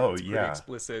that. It's pretty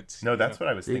explicit. No, that's what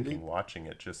I was thinking watching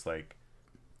it, just like,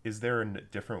 is there a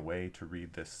different way to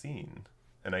read this scene?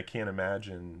 And I can't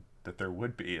imagine that there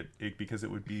would be, because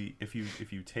it would be, if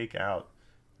you take out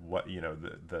what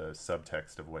the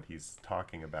subtext of what he's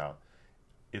talking about,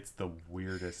 it's the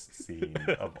weirdest scene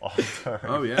of all time.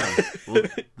 Oh yeah, well,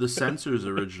 the censors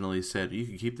originally said you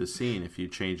could keep the scene if you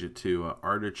change it to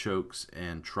artichokes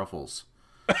and truffles,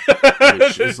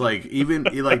 which is like, even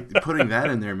like putting that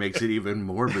in there makes it even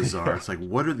more bizarre. It's like,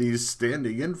 what are these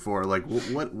standing in for? Like,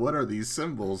 what are these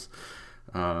symbols?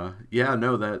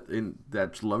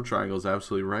 That love triangle is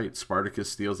absolutely right.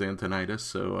 Spartacus steals Antonidas,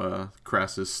 so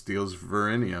Crassus steals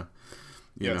Verinia.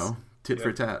 Tit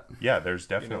for tat. Yeah, there's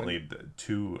definitely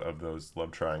two of those love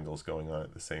triangles going on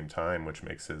at the same time, which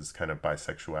makes his kind of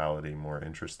bisexuality more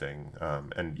interesting.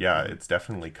 It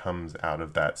definitely comes out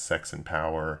of that sex and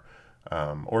power,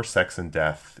 or sex and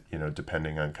death,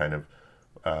 depending on kind of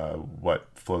what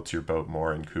floats your boat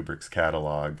more in Kubrick's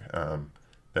catalog.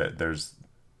 That there's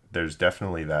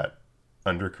definitely that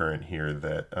undercurrent here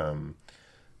that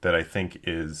I think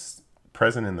is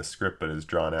present in the script, but is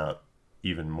drawn out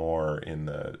even more in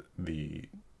the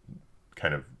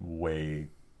kind of way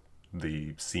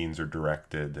the scenes are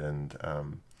directed, and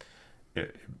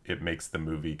it makes the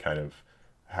movie kind of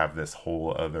have this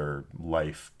whole other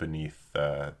life beneath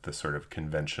the sort of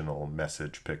conventional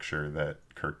message picture that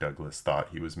Kirk Douglas thought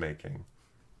he was making.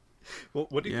 Well,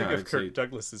 what do you think of Kirk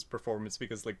Douglas's performance?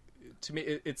 Because like, to me,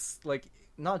 it's like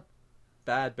not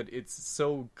bad, but it's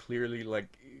so clearly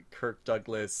like Kirk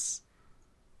Douglas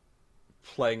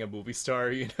playing a movie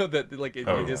star, that like it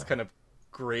is kind of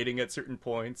grating at certain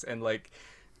points, and like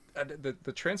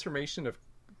the transformation of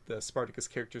the Spartacus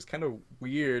character is kind of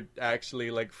weird, actually,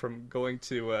 like from going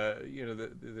to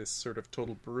this sort of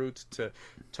total brute to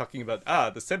talking about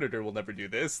the senator will never do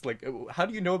this. Like, how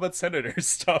do you know about senators?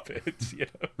 Stop it.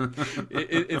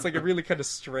 It's like a really kind of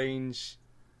strange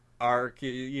arc.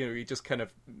 He just kind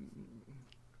of,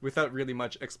 without really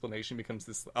much explanation, becomes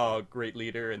this great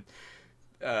leader, and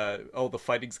the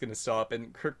fighting's gonna stop.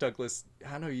 And Kirk Douglas,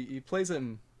 I don't know, he plays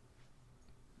him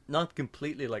not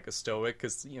completely like a stoic,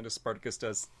 because Spartacus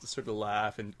does sort of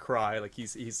laugh and cry, like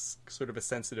he's sort of a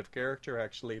sensitive character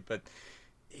actually, but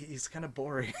he's kind of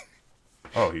boring.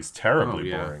 He's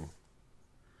terribly boring.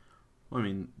 Well, I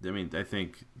mean, I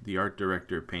think the art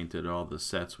director painted all the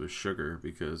sets with sugar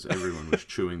because everyone was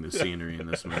chewing the scenery in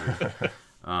this movie.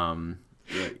 I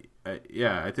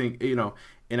think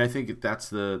and I think that's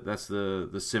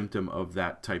the symptom of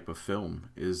that type of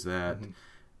film, is that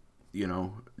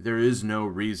there is no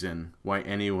reason why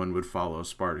anyone would follow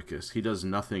Spartacus. He does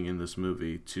nothing in this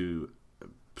movie to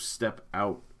step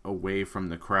out away from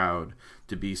the crowd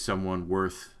to be someone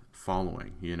worth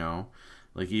following.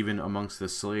 Like, even amongst the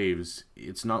slaves,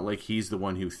 it's not like he's the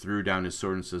one who threw down his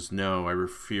sword and says, "No, I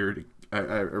refuse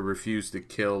to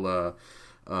kill the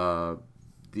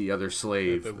other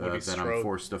slave that I'm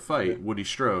forced to fight." Yeah. Woody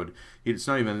Strode. It's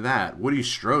not even that. Woody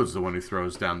Strode's the one who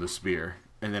throws down the spear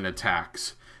and then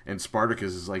attacks. And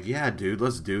Spartacus is like, yeah, dude,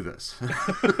 let's do this.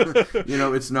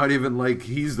 It's not even like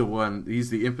he's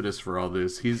the impetus for all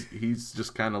this. He's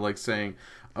just kind of like saying,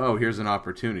 oh, here's an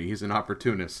opportunity. He's an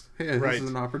opportunist. Hey, this is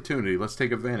an opportunity. Let's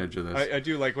take advantage of this. I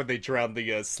do like when they drown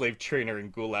the slave trainer in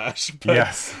goulash. But,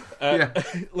 yes.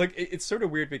 Like, it's sort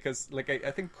of weird because, like,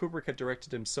 I think Kubrick had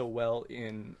directed him so well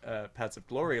in Paths of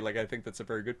Glory. Like, I think that's a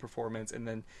very good performance. And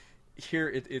then here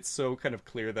it's so kind of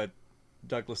clear that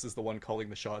Douglas is the one calling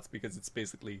the shots because it's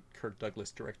basically Kirk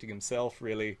Douglas directing himself,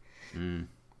 really.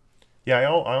 Yeah,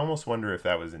 I almost wonder if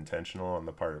that was intentional on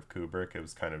the part of Kubrick. It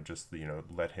was kind of just,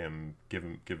 let him give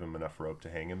him enough rope to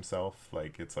hang himself.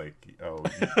 Like, it's like, oh,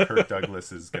 Kirk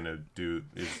Douglas is gonna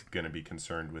be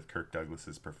concerned with Kirk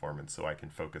Douglas's performance, so I can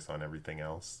focus on everything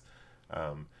else.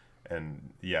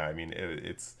 And yeah, I mean,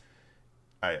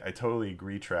 I totally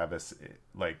agree, Travis.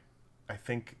 I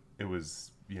think it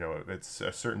was, it's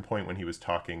a certain point when he was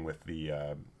talking with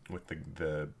the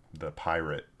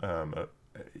pirate,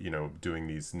 doing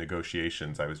these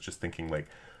negotiations, I was just thinking, like,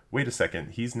 wait a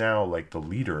second, he's now like the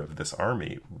leader of this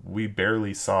army. We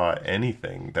barely saw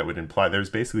anything that would imply. There's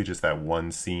basically just that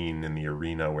one scene in the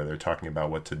arena where they're talking about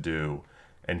what to do,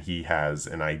 and he has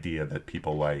an idea that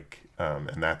people like,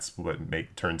 and that's what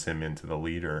turns him into the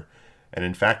leader. And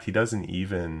in fact, he doesn't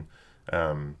even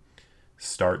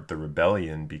start the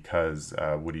rebellion because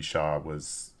Woody Shaw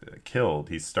was killed.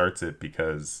 He starts it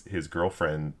because his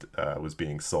girlfriend was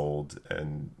being sold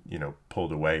and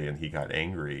pulled away, and he got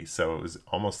angry. So it was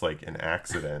almost like an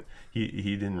accident.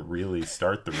 He didn't really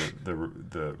start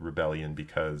the rebellion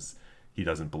because he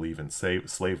doesn't believe in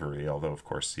slavery, although of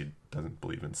course he doesn't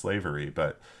believe in slavery.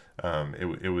 But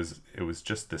it was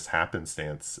just this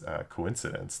happenstance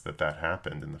coincidence that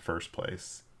happened in the first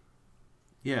place.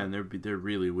 Yeah, and there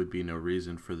really would be no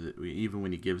reason for even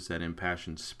when he gives that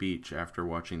impassioned speech after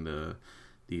watching the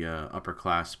upper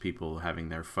class people having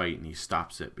their fight, and he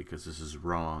stops it because this is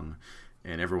wrong,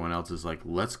 and everyone else is like,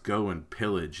 let's go and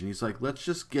pillage, and he's like, let's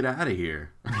just get out of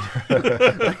here.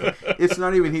 It's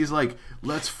not even, he's like,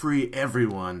 let's free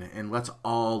everyone and let's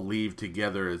all leave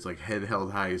together. It's like head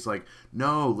held high. He's like,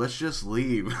 no, let's just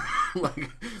leave.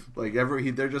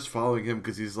 They're just following him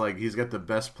because he's like, he's got the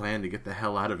best plan to get the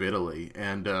hell out of Italy,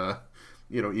 and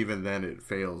even then it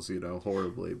fails,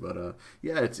 horribly. But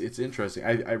yeah, it's interesting.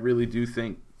 I really do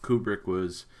think Kubrick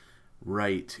was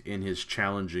right in his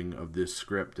challenging of this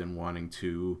script and wanting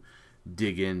to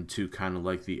dig into kind of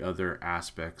like the other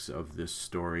aspects of this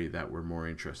story that were more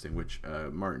interesting, which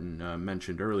Martin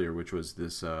mentioned earlier, which was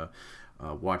this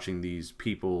watching these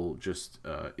people just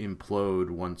implode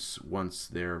once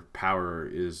their power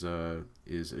is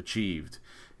achieved,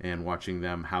 and watching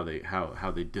them how they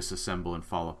disassemble and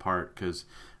fall apart. Because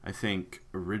I think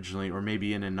originally, or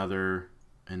maybe in another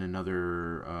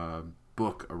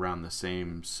book around the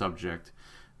same subject,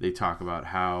 they talk about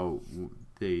how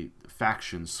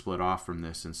factions split off from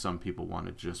this, and some people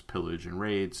wanted to just pillage and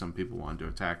raid, some people wanted to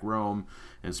attack Rome,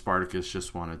 and Spartacus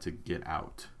just wanted to get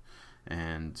out.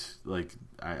 And like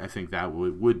I think that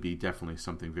would be definitely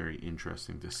something very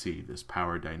interesting to see, this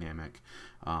power dynamic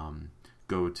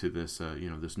go to this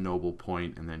this noble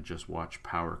point, and then just watch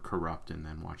power corrupt and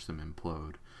then watch them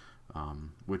implode,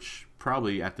 which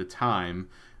probably at the time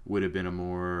would have been a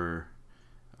more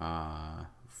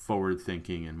forward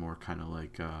thinking and more kind of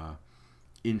like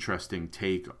interesting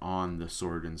take on the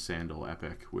sword and sandal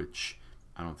epic, which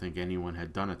I don't think anyone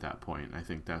had done at that point. I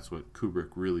think that's what Kubrick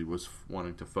really was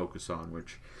wanting to focus on,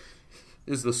 which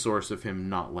is the source of him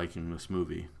not liking this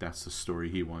movie. That's the story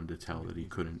he wanted to tell that he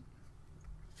couldn't.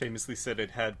 Famously said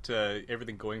it had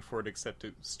everything going for it except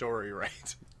a story,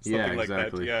 right? Yeah,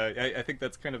 exactly. Like that. Yeah, I think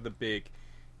that's kind of the big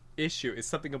issue. Is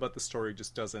something about the story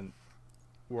just doesn't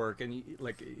work, and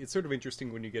it's sort of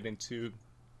interesting when you get into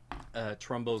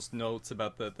Trumbo's notes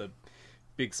about the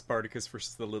big Spartacus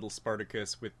versus the little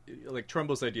Spartacus. With like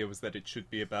Trumbo's idea was that it should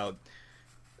be about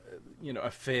a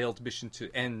failed mission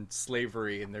to end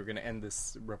slavery, and they're going to end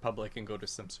this republic and go to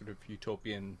some sort of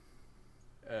utopian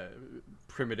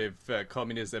primitive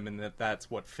communism, and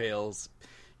that's what fails.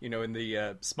 In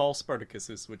the small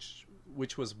Spartacuses,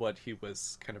 which was what he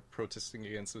was kind of protesting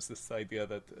against, was this idea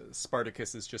that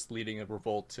Spartacus is just leading a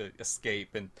revolt to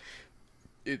escape, and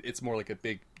it's more like a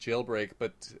big jailbreak.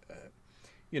 But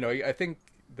I think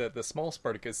that the small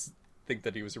Spartacus think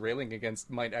that he was railing against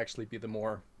might actually be the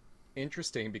more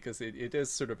interesting, because it does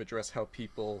sort of address how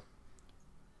people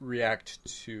react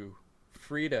to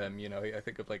freedom. I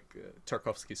think of like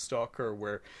Tarkovsky's Stalker,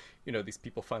 where these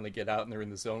people finally get out and they're in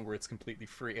the zone where it's completely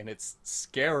free, and it's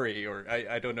scary. Or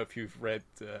I don't know if you've read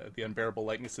The Unbearable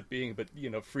Lightness of Being, but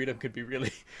freedom could be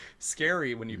really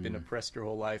scary when you've been oppressed your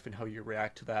whole life, and how you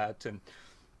react to that. And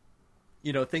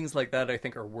things like that I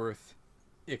think are worth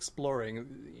exploring,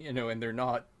 and they're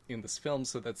not in this film,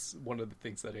 so that's one of the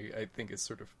things that I think is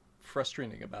sort of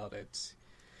frustrating about it.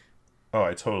 Oh,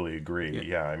 I totally agree. Yeah.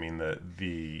 Yeah, I mean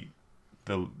the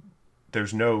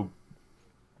there's no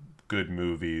good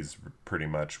movies pretty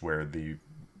much where the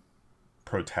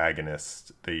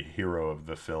protagonist, the hero of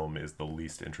the film, is the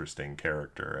least interesting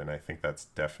character, and I think that's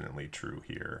definitely true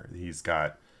here. He's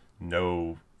got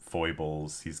no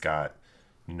foibles. He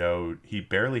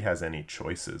barely has any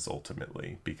choices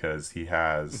ultimately, because he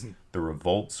has the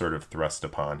revolt sort of thrust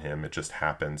upon him. It just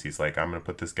happens. He's like, I'm going to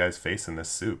put this guy's face in this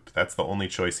soup. That's the only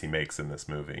choice he makes in this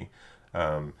movie.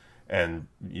 And,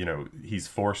 he's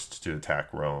forced to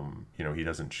attack Rome. He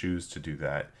doesn't choose to do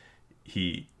that.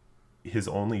 His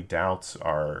only doubts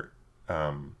are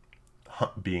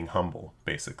being humble,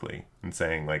 basically, and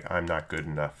saying, like, I'm not good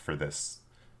enough for this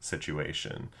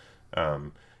situation.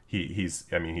 He's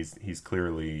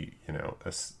clearly,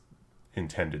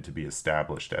 intended to be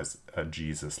established as a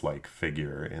Jesus-like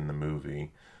figure in the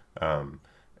movie.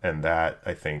 And that,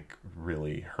 I think,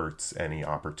 really hurts any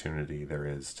opportunity there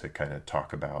is to kind of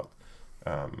talk about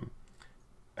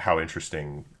how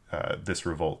interesting this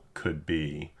revolt could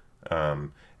be,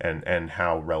 and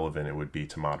how relevant it would be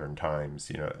to modern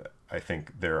times. I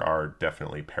think there are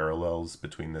definitely parallels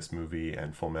between this movie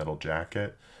and Full Metal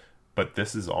Jacket, but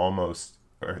this is almost,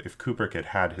 or if Kubrick had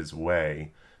had his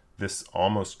way, this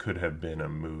almost could have been a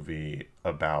movie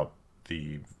about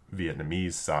the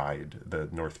Vietnamese side, the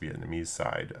North Vietnamese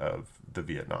side of the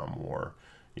Vietnam War.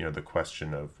 The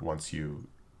question of, once you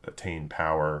attain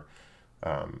power,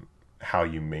 how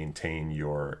you maintain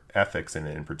your ethics, and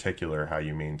in particular, how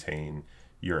you maintain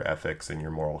your ethics and your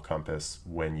moral compass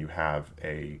when you have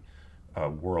a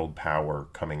world power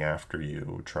coming after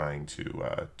you, trying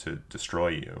to destroy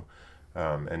you.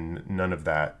 And none of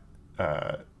that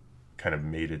kind of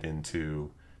made it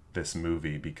into this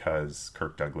movie, because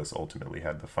Kirk Douglas ultimately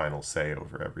had the final say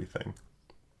over everything.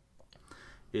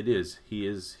 It is. He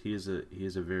is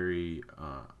a very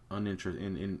uninterested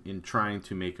in trying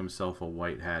to make himself a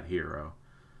white hat hero.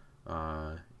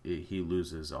 He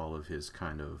loses all of his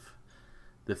kind of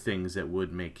the things that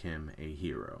would make him a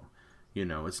hero.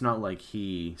 It's not like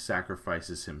he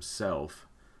sacrifices himself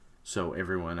so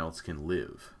everyone else can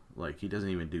live. Like, he doesn't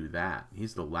even do that.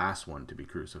 He's the last one to be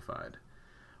crucified,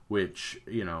 which,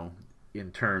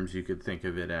 in terms, you could think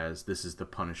of it as, this is the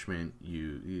punishment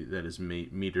that is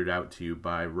metered out to you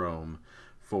by Rome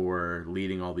for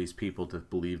leading all these people to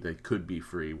believe they could be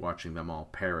free, watching them all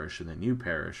perish, and then you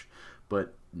perish.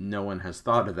 But no one has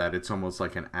thought of that. It's almost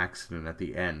like an accident at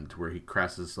the end where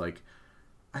Crassus is like,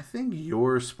 I think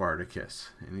you're Spartacus.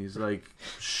 And he's like,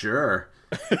 sure.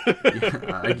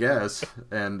 Yeah, I guess.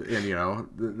 And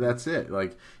that's it.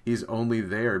 Like, he's only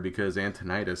there because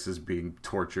Antonius is being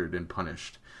tortured and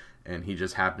punished, and he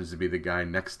just happens to be the guy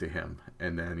next to him.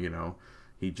 And then,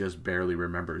 he just barely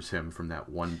remembers him from that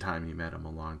one time he met him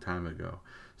a long time ago.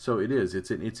 So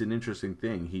it's an interesting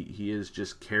thing. He is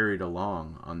just carried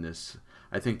along on this.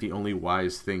 I think the only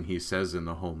wise thing he says in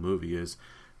the whole movie is,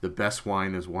 the best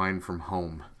wine is wine from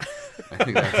home. I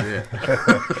think that's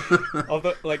it.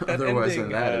 Although, like, that otherwise ending,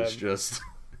 than that, it's just,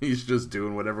 he's just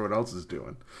doing what everyone else is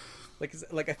doing.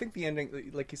 Like I think the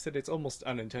ending, like you said, it's almost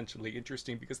unintentionally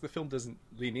interesting because the film doesn't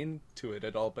lean into it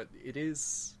at all, but it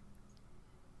is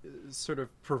sort of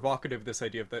provocative, this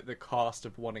idea of the cost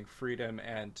of wanting freedom.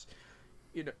 And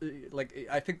like,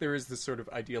 I think there is this sort of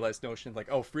idealized notion, like,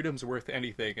 oh, freedom's worth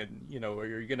anything, and or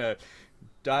you're gonna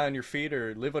die on your feet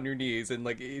or live on your knees, and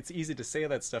like, it's easy to say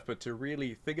that stuff, but to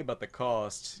really think about the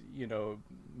cost,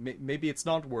 maybe it's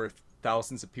not worth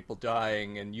thousands of people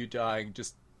dying and you dying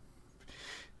just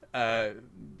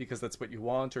because that's what you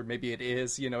want, or maybe it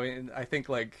is. And I think,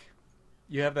 like,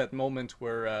 you have that moment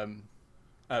where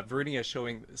Vernia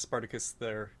showing Spartacus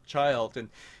their child, and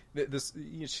this,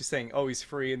 she's saying, "Oh, he's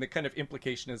free," and the kind of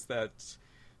implication is that,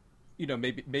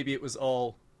 maybe it was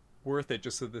all worth it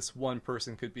just so this one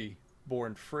person could be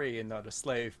born free and not a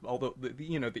slave. Although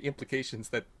the implications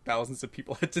that thousands of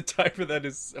people had to die for that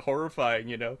is horrifying.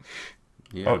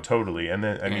 Yeah. Oh, totally. And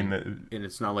then and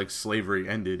it's not like slavery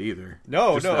ended either.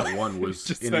 No, just no. That one was,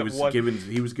 just and that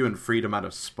he was given freedom out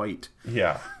of spite.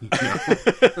 Yeah.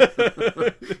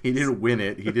 He didn't win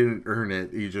it. He didn't earn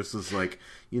it. He just was like,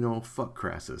 fuck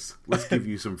Crassus. Let's give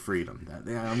you some freedom. I'm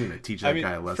going to teach that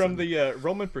guy a lesson. From the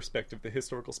Roman perspective, the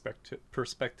historical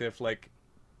perspective, like,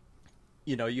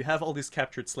 you have all these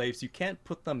captured slaves. You can't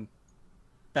put them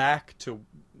back to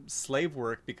slave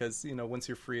work because, once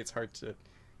you're free, it's hard to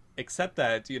accept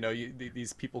that.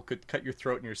 These people could cut your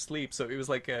throat in your sleep. So it was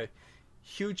like a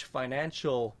huge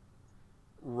financial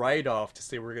write-off to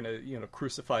say we're gonna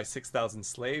crucify 6,000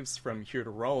 slaves from here to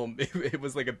Rome. It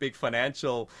was like a big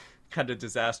financial kind of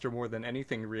disaster more than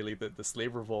anything, really. The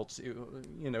slave revolt.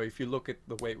 If you look at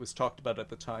the way it was talked about at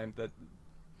the time, that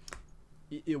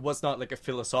it was not like a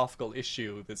philosophical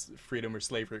issue, this freedom or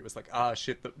slavery. It was like,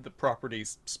 shit, the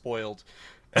property's spoiled.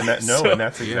 And that So- and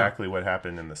that's exactly what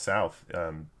happened in the South.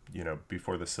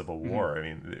 Before the Civil War. I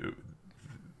mean,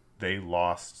 they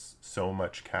lost so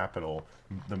much capital.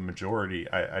 The majority,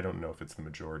 I don't know if it's the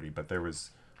majority, but there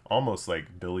was almost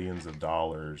like billions of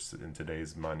dollars in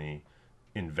today's money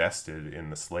invested in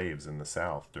the slaves in the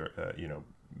South,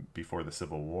 before the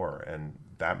Civil War, and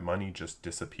that money just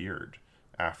disappeared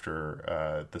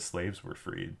after the slaves were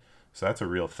freed. So that's a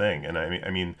real thing. And I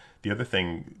mean, the other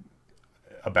thing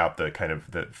about the kind of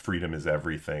that freedom is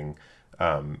everything.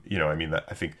 I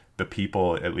think the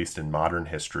people, at least in modern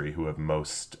history, who have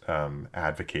most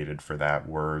advocated for that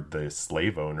were the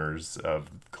slave owners of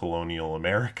colonial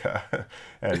America.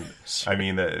 And I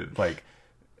mean,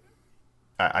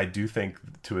 I do think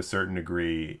to a certain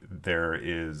degree there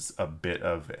is a bit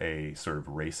of a sort of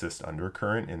racist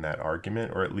undercurrent in that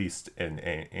argument, or at least an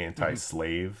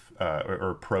anti-slave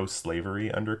or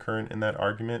pro-slavery undercurrent in that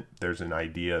argument. There's an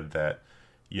idea that,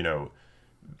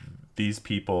 these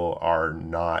people are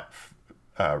not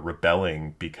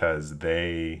rebelling because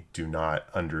they do not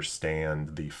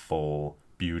understand the full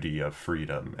beauty of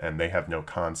freedom, and they have no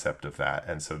concept of that,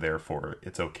 and so therefore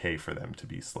it's okay for them to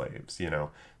be slaves.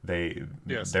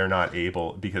 They're not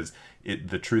able, because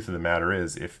the truth of the matter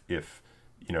is, if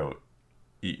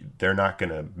they're not going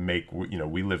to make,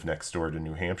 we live next door to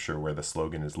New Hampshire, where the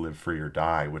slogan is "Live Free or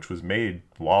Die," which was made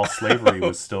while slavery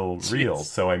was still real.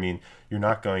 So I mean, you're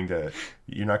not going to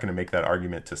make that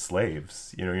argument to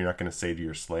slaves. You're not going to say to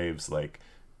your slaves, like,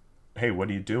 hey, what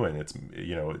are you doing?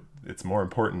 It's more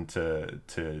important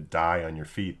to die on your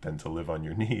feet than to live on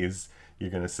your knees. You're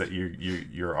going to say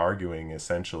you're arguing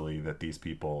essentially that these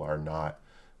people are not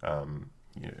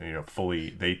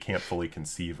they can't fully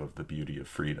conceive of the beauty of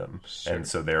freedom. Sure. And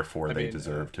so therefore they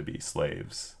deserve to be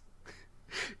slaves.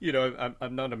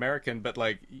 I'm not American, but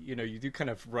you do kind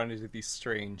of run into these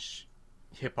strange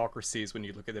hypocrisies when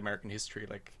you look at American history.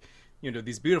 Like,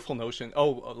 these beautiful notions.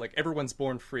 Like everyone's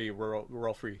born free. We're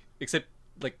all free, except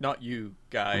like not you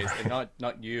guys, and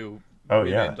not you. Oh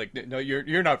women. yeah. Like, no,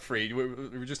 you're not free.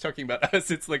 We're just talking about us.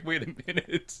 It's like, wait a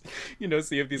minute. So you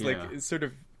have these like sort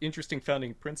of interesting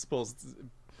founding principles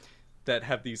that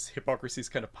have these hypocrisies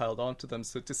kind of piled onto them.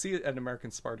 So to see an American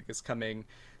Spartacus coming,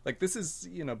 like, this is,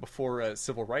 before a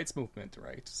civil rights movement,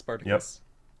 right? Spartacus.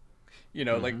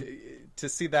 Yep. Like, to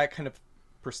see that kind of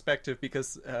perspective,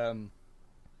 because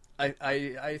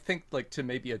I think, like, to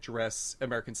maybe address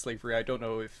American slavery, I don't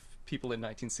know if people in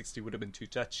 1960 would have been too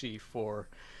touchy for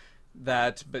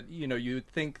that, but you'd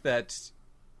think that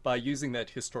by using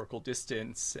that historical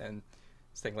distance and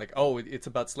saying like, it's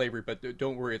about slavery, but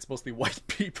don't worry, it's mostly white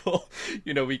people,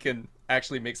 we can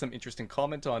actually make some interesting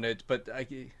comment on it. But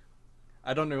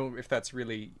I don't know if that's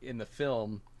really in the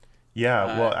film.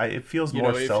 Yeah, well, it feels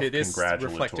more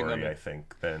self-congratulatory, I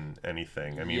think, than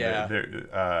anything. I mean,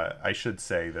 yeah. I should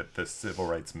say that the civil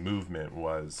rights movement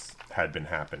had been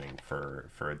happening for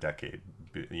a decade,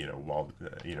 while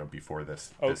before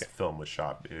this film was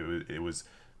shot. It was,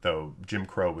 though Jim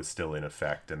Crow was still in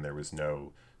effect, and there was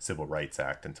no Civil Rights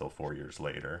Act until 4 years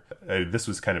later. This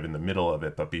was kind of in the middle of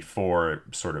it, but before it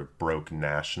sort of broke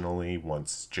nationally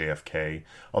once JFK.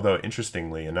 Although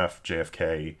interestingly enough,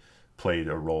 JFK played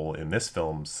a role in this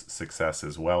film's success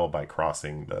as well by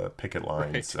crossing the picket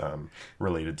lines, right,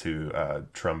 related to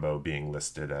Trumbo being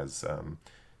listed as,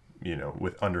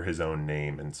 with under his own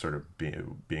name, and sort of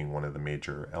being one of the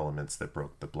major elements that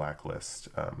broke the blacklist.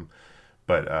 So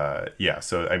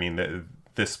I mean,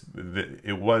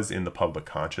 it was in the public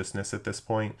consciousness at this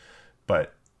point,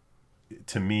 but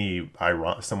to me,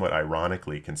 somewhat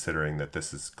ironically, considering that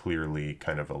this is clearly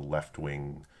kind of a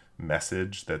left-wing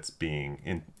message that's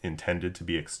being intended to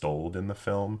be extolled in the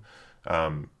film,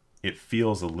 it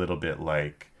feels a little bit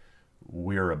like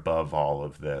we're above all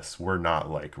of this. We're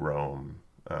not like Rome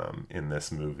in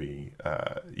this movie.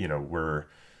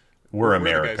 We're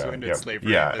America. The guys who ended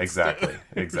slavery. Yeah, exactly.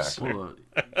 Well,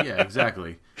 yeah,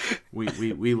 exactly.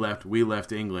 We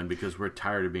left England because we're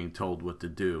tired of being told what to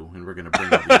do, and we're going to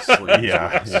bring all these slaves.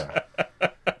 Yeah.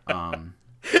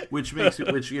 Which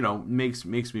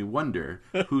makes me wonder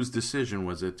whose decision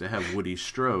was it to have Woody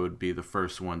Strode be the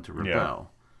first one to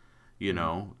rebel?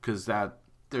 Because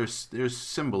there's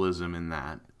symbolism in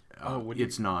that.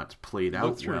 It's not played out well.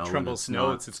 Look through Trumbull's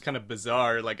notes. It's kind of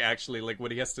bizarre. Like, actually, like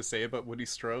what he has to say about Woody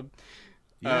Strode.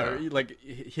 Like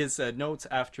his notes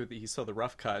after he saw the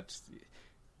rough cut.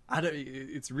 I don't.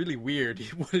 It's really weird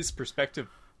what his perspective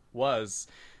was.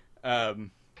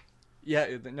 Um,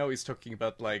 yeah, no, he's talking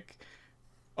about like,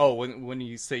 oh, when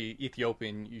you say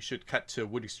Ethiopian, you should cut to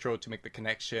Woody's throat to make the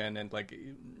connection, and like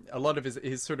a lot of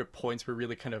his sort of points were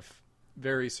really kind of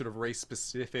very sort of race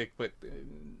specific, but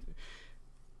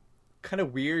kind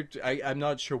of weird. I'm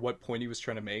not sure what point he was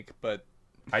trying to make, but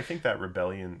I think that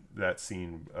rebellion, that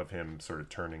scene of him sort of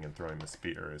turning and throwing the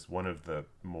spear, is one of the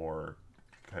more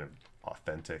kind of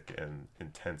authentic and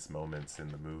intense moments in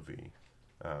the movie.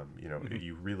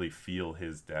 You really feel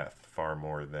his death far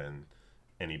more than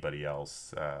anybody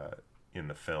else in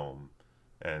the film,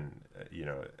 and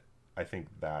I think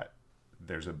that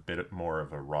there's a bit more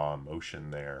of a raw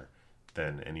emotion there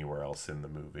than anywhere else in the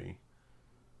movie.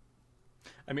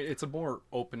 I mean, it's a more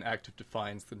open act of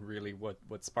defiance than really what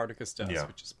Spartacus does, Yeah.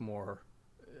 which is more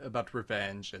about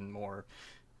revenge and more.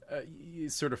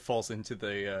 It sort of falls into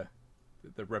the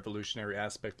revolutionary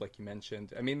aspect, like you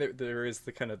mentioned. I mean, there is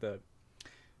the kind of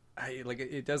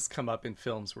it does come up in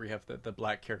films where you have the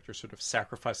black characters sort of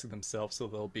sacrificing themselves, so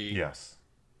they'll be Yes.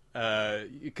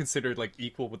 considered like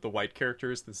equal with the white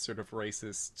characters. This sort of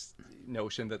racist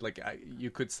notion that like you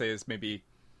could say is maybe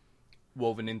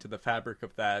woven into the fabric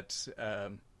of that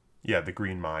Yeah, the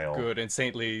Green Mile. good and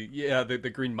saintly,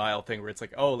 the Green Mile thing, where it's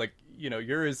like, oh, like,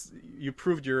 you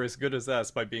proved you're as good as us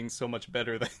by being so much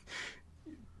better than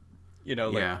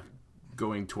like, Yeah,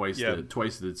 going twice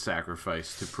the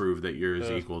sacrifice to prove that you're as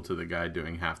equal to the guy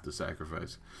doing half the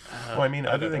sacrifice. Well, I mean,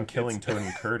 I other don't than know. killing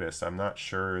Tony Curtis, I'm not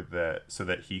sure that so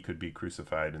that he could be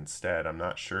crucified instead. I'm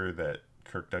not sure that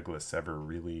Kirk Douglas ever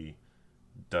really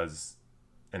does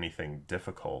anything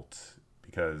difficult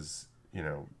because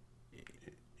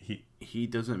He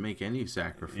doesn't make any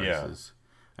sacrifices.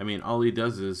 I mean, all he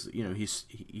does is,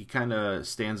 he kind of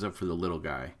stands up for the little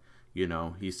guy.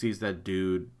 He sees that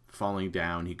dude falling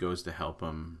down. He goes to help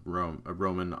him. A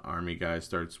Roman army guy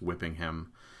starts whipping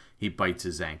him. He bites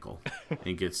his ankle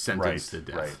and gets sentenced to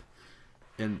death. Right.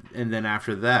 And then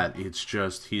after that, he's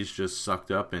just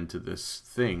sucked up into this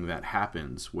thing that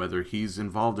happens, whether he's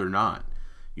involved or not.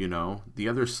 The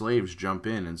other slaves jump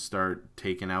in and start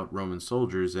taking out Roman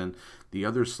soldiers, and the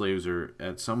other slaves are,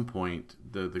 at some point,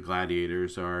 the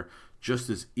gladiators are just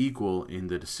as equal in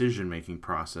the decision-making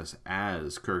process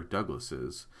as Kirk Douglas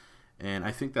is. And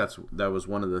I think that was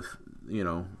one of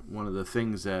the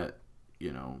things that,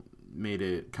 made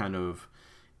it kind of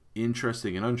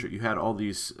interesting and untrue. You had all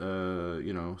these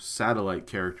satellite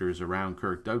characters around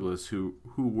Kirk Douglas who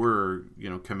were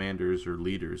commanders or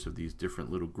leaders of these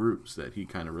different little groups that he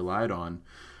kind of relied on,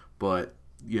 but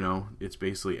it's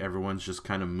basically everyone's just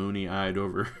kind of moony-eyed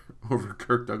over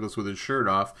Kirk Douglas with his shirt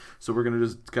off, so we're gonna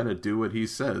just kind of do what he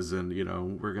says, and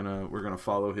we're gonna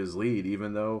follow his lead,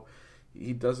 even though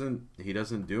he doesn't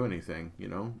do anything.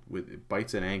 With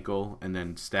bites an ankle and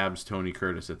then stabs Tony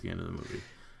Curtis at the end of the movie.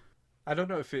 I don't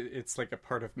know if it's like a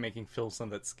part of making films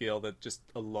on that scale that just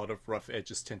a lot of rough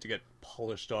edges tend to get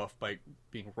polished off by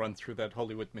being run through that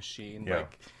Hollywood machine. Yeah.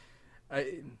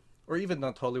 Or even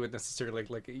not Hollywood necessarily.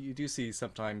 Like you do see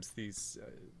sometimes these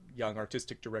young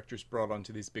artistic directors brought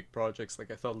onto these big projects.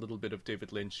 Like I thought a little bit of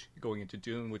David Lynch going into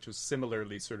Dune, which was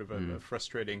similarly sort of a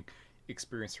frustrating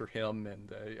experience for him,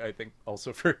 and I think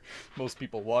also for most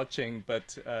people watching.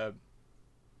 But I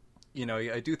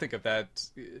do think of that.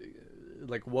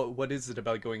 Like, what is it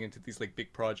about going into these like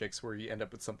big projects where you end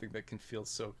up with something that can feel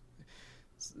so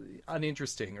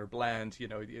uninteresting or bland?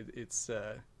 It's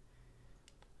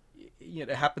it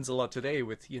happens a lot today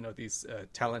with these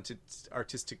talented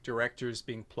artistic directors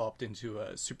being plopped into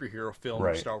a superhero film or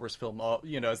Right. Star Wars film,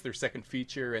 as their second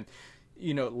feature, and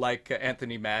like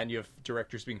Anthony Mann, you have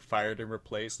directors being fired and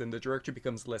replaced, and the director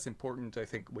becomes less important, I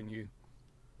think, when you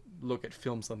look at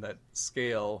films on that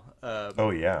scale. Oh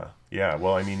yeah.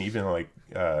 Well, I mean, even like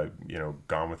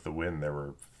Gone with the Wind, there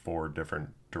were 4 different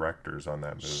directors on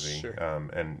that movie. Sure.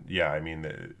 And yeah, I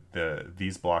mean,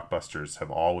 these blockbusters have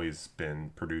always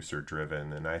been producer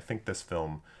driven, and I think this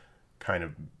film kind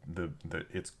of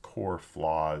its core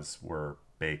flaws were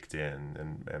baked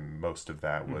in, and most of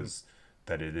that was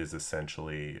that it is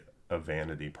essentially a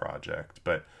vanity project.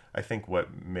 But I think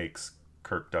what makes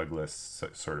Kirk Douglas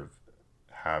sort of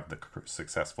have the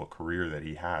successful career that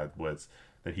he had was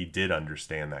that he did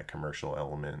understand that commercial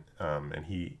element, and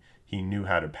he knew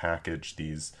how to package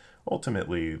these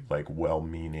ultimately like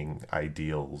well-meaning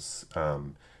ideals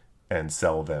and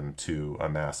sell them to a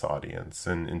mass audience.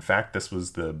 And in fact, this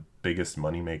was the biggest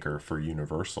moneymaker for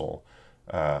Universal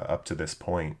up to this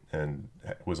point, and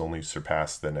was only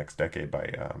surpassed the next decade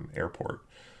by Airport.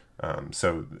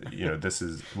 So this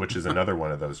is, which is another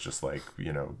one of those just like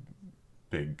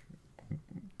big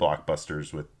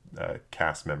blockbusters with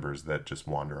cast members that just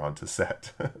wander onto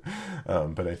set.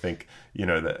 But I think,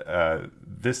 that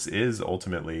this is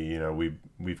ultimately,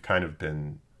 we've kind of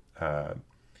been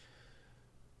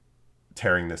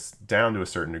tearing this down to a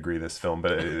certain degree, this film,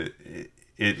 but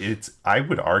it's I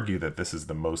would argue that this is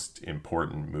the most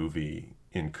important movie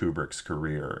in Kubrick's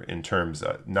career, in terms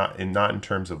of not in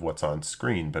terms of what's on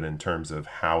screen, but in terms of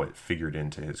how it figured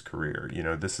into his career.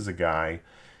 This is a guy,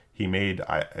 he made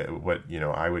what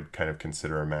I would kind of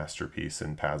consider a masterpiece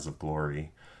in Paths of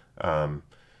Glory,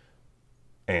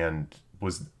 and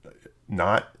was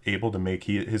not able to make,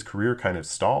 his career kind of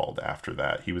stalled after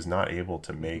that. He was not able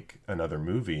to make another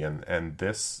movie, and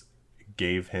this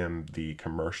gave him the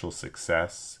commercial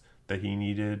success that he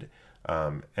needed,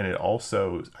 and it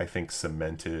also, I think,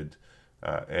 cemented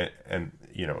and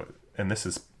this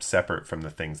is separate from the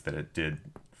things that it did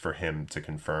for him to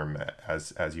confirm,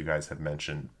 as you guys have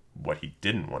mentioned, what he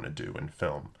didn't want to do in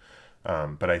film,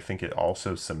 but I think it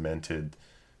also cemented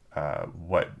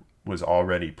what was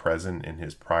already present in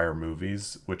his prior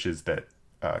movies, which is that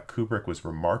Kubrick was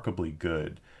remarkably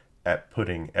good at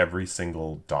putting every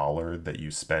single dollar that you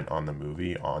spent on the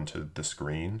movie onto the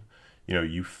screen.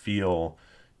 You feel,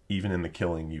 even in The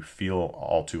Killing, you feel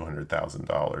all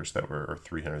 $200,000 that were, or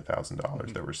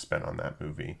 $300,000 that were spent on that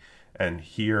movie. And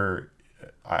here,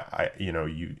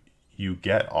 you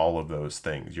get all of those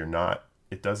things.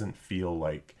 It doesn't feel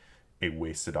like a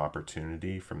wasted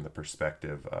opportunity from the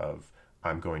perspective of,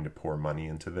 I'm going to pour money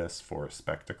into this for a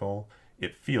spectacle.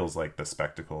 It feels like the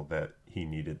spectacle that he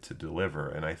needed to deliver.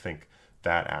 And I think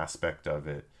that aspect of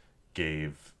it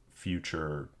gave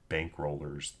future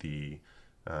bankrollers the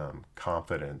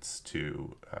confidence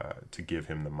to give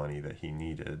him the money that he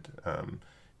needed,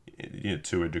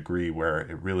 to a degree where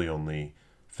it really only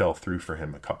fell through for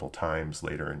him a couple times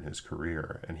later in his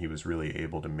career, and he was really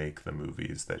able to make the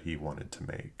movies that he wanted to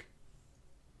make.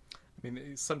 I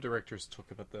mean, some directors talk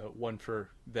about the one for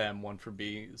them, one for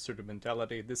me sort of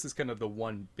mentality. This is kind of the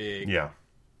one big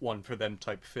one for them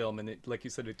type film. And it, like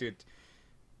you said, it did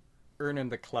earn him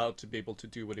the clout to be able to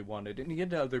do what he wanted. And he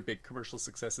had other big commercial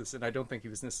successes. And I don't think he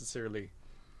was necessarily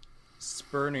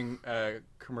spurning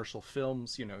commercial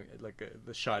films, like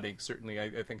The Shining certainly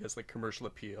I think has like commercial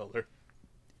appeal, or,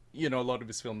 a lot of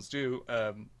his films do.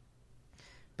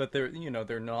 But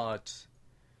they're not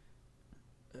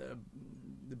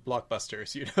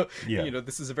blockbusters,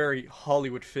 this is a very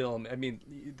Hollywood film. I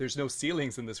mean, there's no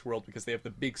ceilings in this world because they have the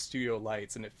big studio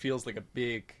lights, and it feels like a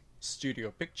big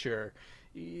studio picture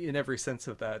in every sense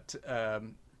of that.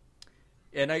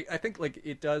 And I think like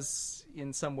it does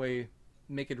in some way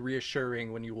make it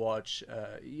reassuring when you watch,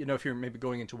 if you're maybe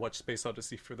going in to watch Space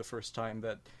Odyssey for the first time,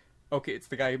 that okay, it's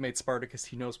the guy who made Spartacus,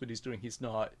 he knows what he's doing, he's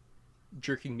not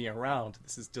jerking me around,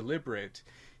 this is deliberate.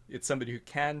 It's somebody who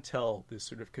can tell this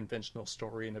sort of conventional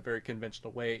story in a very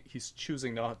conventional way. He's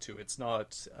choosing not to. It's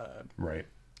not, right.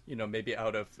 Maybe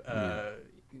out of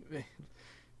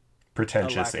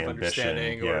pretentious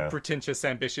ambition, or pretentious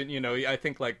ambition. I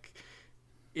think like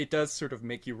it does sort of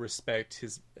make you respect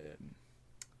his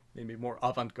maybe more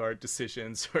avant-garde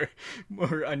decisions or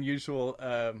more unusual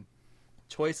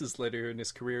choices later in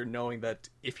his career, knowing that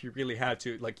if he really had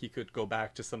to, like, he could go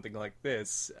back to something like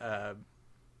this.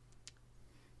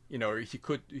 Or he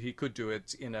could do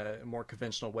it in a more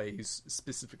conventional way. He's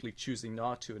specifically choosing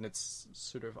not to, and it's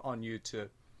sort of on you to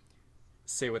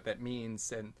say what that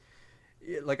means. And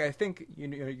like, I think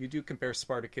you do compare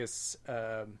Spartacus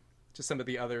to some of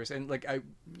the others, and like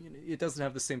it doesn't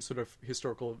have the same sort of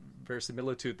historical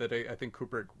verisimilitude that I think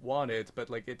Kubrick wanted, but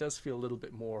like it does feel a little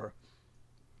bit more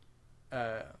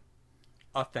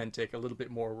authentic, a little bit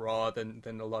more raw than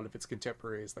a lot of its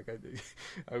contemporaries. Like I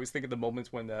always think of the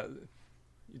moments when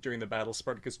during the battle,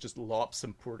 Spartacus just lops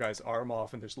some poor guy's arm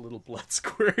off and there's a little blood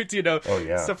squirt, Oh,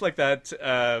 yeah. Stuff like that.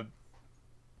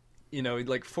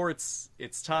 Like for its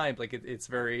time, like it's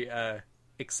very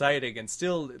exciting, and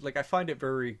still, like, I find it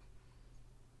very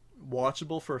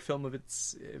watchable for a film of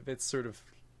its sort of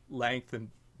length and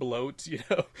bloat,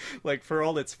 like for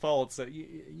all its faults,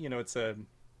 it's a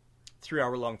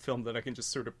 3-hour long film that I can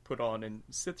just sort of put on and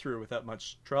sit through without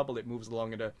much trouble. It moves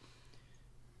along at a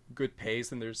good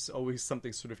pace, and there's always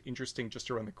something sort of interesting just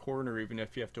around the corner, even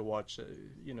if you have to watch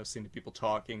seeing the people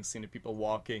talking, seeing the people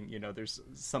walking. There's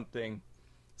some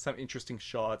interesting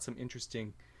shots, some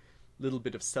interesting little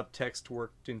bit of subtext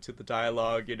worked into the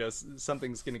dialogue.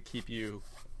 Something's going to keep you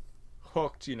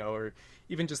hooked, or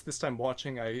even just this time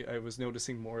watching, I was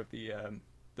noticing more of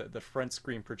the front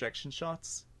screen projection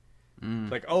shots.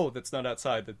 Like, oh, that's not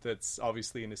outside, that's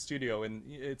obviously in a studio, and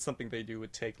it's something they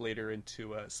would take later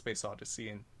into Space Odyssey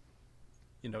and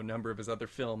a number of his other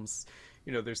films.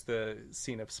 there's the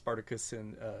scene of Spartacus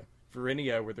and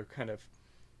Verinia where they're kind of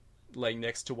laying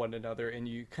next to one another, and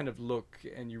you kind of look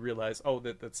and you realize, oh,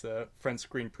 that's a front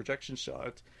screen projection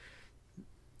shot.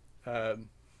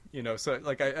 So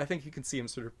like I think you can see him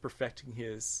sort of perfecting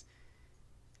his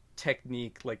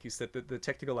technique, like you said, the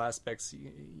technical aspects.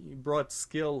 He brought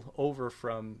skill over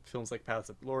from films like Paths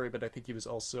of Glory, but I think he was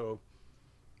also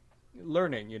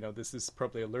learning. This is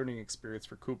probably a learning experience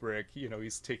for Kubrick.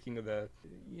 He's taking a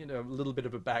little bit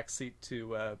of a backseat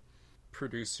to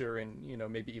producer and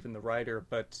maybe even the writer,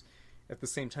 but at the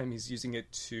same time he's using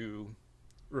it to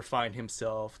refine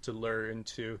himself, to learn,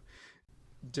 to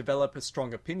develop a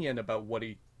strong opinion about what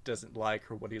he doesn't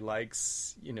like or what he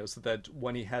likes, so that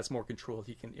when he has more control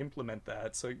he can implement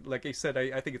that. So like I said,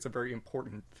 I think it's a very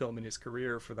important film in his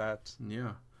career for that.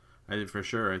 Yeah, I did, for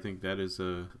sure. I think that is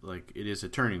it is a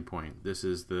turning point.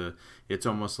 It's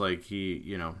almost like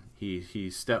he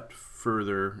stepped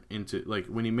further into, like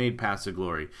when he made Paths of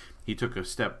Glory, he took a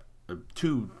step,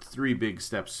 2-3 big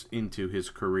steps into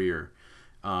his career,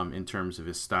 in terms of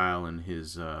his style and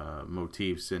his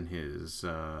motifs and his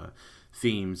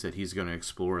themes that he's going to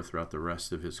explore throughout the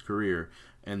rest of his career.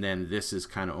 And then this is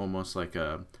kind of almost like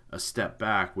a step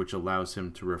back, which allows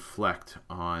him to reflect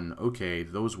on, okay,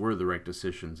 those were the right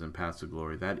decisions in Paths of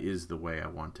Glory. That is the way I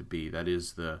want to be. That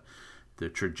is the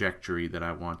trajectory that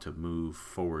I want to move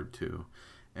forward to.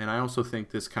 And I also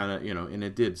think this kind of, and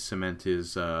it did cement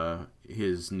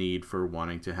his need for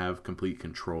wanting to have complete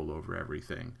control over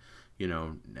everything.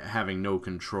 Having no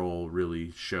control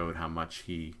really showed how much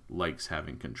he likes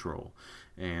having control.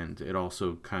 And it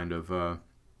also kind of,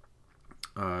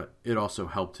 it also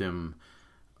helped him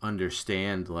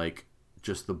understand, like,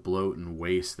 just the bloat and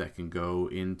waste that can go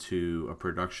into a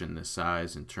production this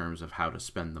size in terms of how to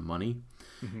spend the money.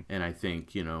 Mm-hmm. And I think,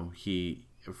 he,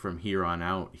 from here on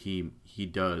out, he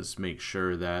does make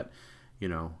sure that,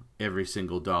 every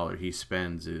single dollar he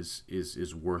spends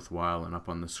is worthwhile and up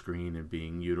on the screen and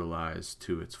being utilized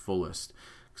to its fullest.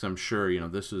 Because I'm sure,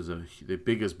 this is the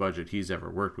biggest budget he's ever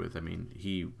worked with. I mean,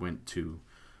 he went to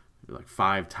like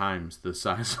 5 times the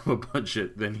size of a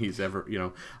budget than he's ever,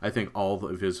 I think all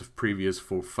of his previous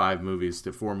 4 movies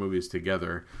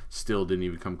together still didn't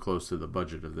even come close to the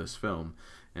budget of this film.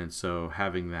 And so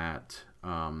having that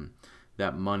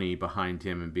money behind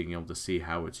him and being able to see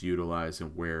how it's utilized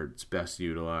and where it's best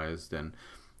utilized. And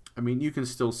I mean, you can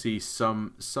still see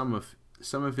some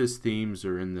of his themes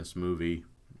are in this movie,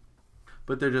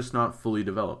 but they're just not fully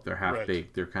developed. They're half-baked.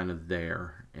 Right. They're kind of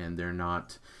there, and they're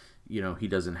not, he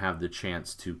doesn't have the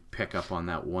chance to pick up on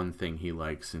that one thing he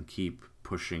likes and keep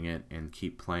pushing it and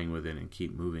keep playing with it and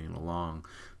keep moving it along,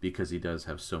 because he does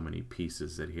have so many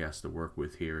pieces that he has to work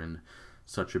with here in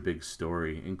such a big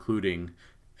story, including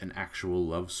an actual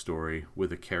love story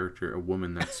with a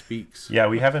woman that speaks. Yeah,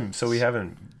 we've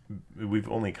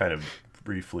only kind of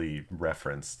briefly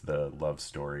referenced the love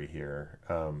story here.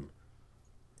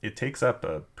 It takes up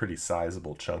a pretty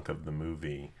sizable chunk of the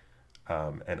movie,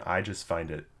 and I just find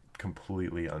it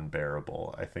completely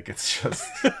unbearable. I think it's just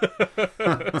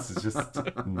it's just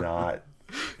not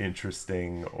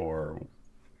interesting or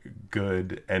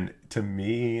good. And to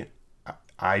me,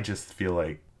 I just feel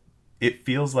like it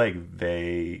feels like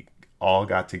they all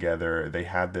got together, they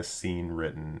had this scene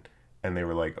written, and they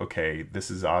were like, okay,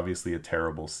 this is obviously a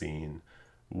terrible scene.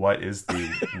 What is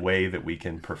the way that we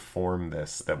can perform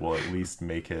this that will at least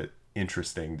make it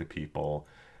interesting to people?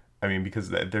 I mean, because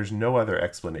there's no other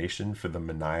explanation for the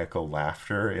maniacal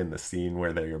laughter in the scene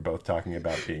where they are both talking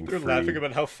about being They're free. laughing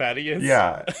about how fat he is.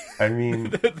 Yeah, I mean...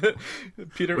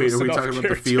 Peter Wait, are we talking about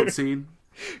the field scene?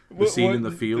 The scene in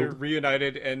the field? They're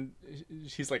reunited, and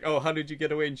she's like, oh, how did you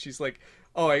get away? And she's like,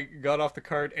 oh, I got off the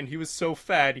cart, and he was so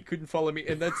fat, he couldn't follow me.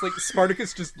 And that's like,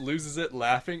 Spartacus just loses it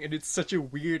laughing, and it's such a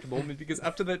weird moment, because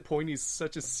up to that point, he's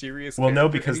such a serious character. No,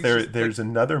 because there's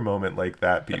another moment like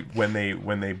that when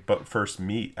they first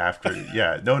meet after...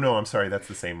 Yeah, no, I'm sorry, that's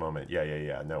the same moment.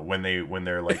 Yeah. No, when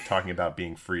they're like talking about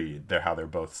being free, how they're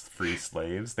both free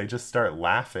slaves, they just start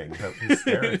laughing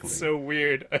hysterically. It's so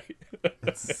weird. I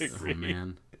Oh, agree.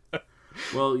 man.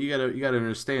 Well, you gotta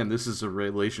understand, this is a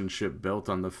relationship built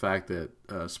on the fact that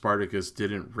Spartacus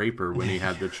didn't rape her when he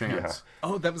had the chance. Yeah.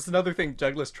 Oh, that was another thing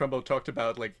Douglas Trumbo talked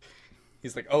about. Like,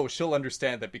 he's like, oh, she'll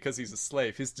understand that because he's a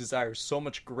slave, his desire is so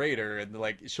much greater, and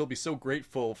like she'll be so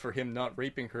grateful for him not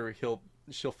raping her,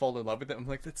 she'll fall in love with him. I'm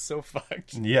like, that's so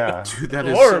fucked. Yeah, dude, that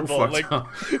is horrible. So fucked like, up.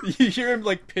 You hear him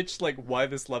like pitch like why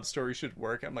this love story should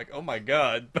work. I'm like, oh my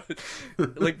god, but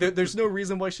like there's no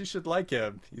reason why she should like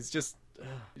him. He's just,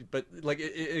 but like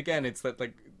again, it's that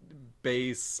like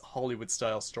base Hollywood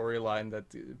style storyline that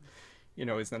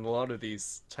is in a lot of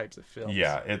these types of films.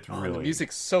 Yeah, it's Oh, and the really.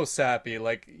 music's so sappy.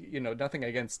 Like, nothing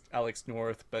against Alex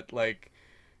North, but like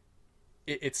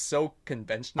it's so I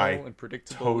conventional and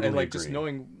predictable, and totally like just agree.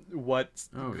 knowing what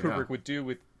Oh yeah. Kubrick would do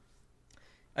with.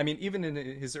 I mean, even in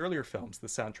his earlier films, the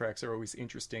soundtracks are always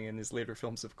interesting. In his later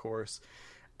films, of course,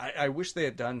 I wish they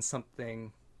had done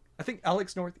something. I think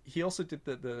Alex North. He also did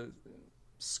the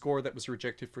score that was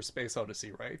rejected for Space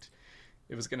Odyssey, right?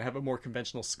 It was going to have a more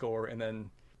conventional score, and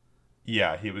then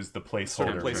Yeah, he was the sort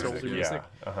of placeholder Soundtrack, music. placeholder yeah. music.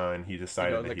 Yeah, and he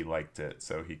decided that he Like liked it,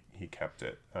 so he kept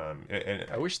it. And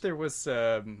I wish there was.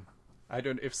 I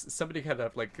don't. If somebody had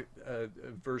like a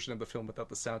version of the film without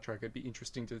the soundtrack, it'd be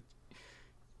interesting to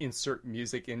insert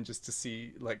music in just to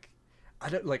see like. I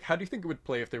don't like. How do you think it would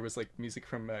play if there was like music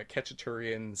from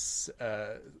Khachaturian's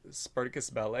Spartacus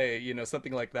ballet?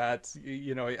 Something like that.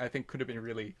 I think could have been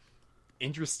really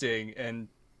interesting, and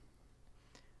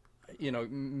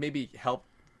maybe help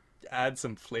add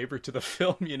some flavor to the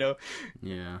film.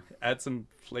 Yeah. Add some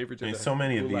flavor to I mean, the so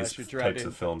many of these goulash you tried types in.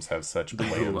 of films have such The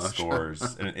bland goulash.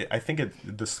 scores, and I think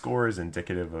the score is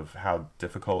indicative of how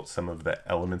difficult some of the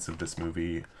elements of this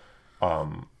movie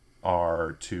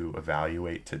are to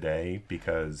evaluate today,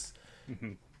 because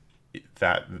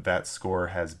that score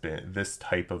has been this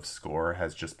type of score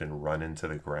has just been run into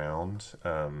the ground,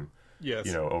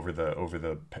 Yes. over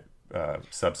the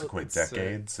subsequent It's,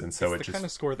 decades, and so it's it the just kind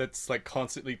of score that's like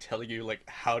constantly telling you like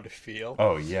how to feel.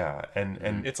 oh yeah,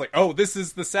 and It's like, oh, this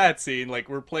is the sad scene. Like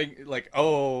we're playing, like,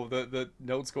 oh, the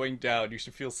note's going down. You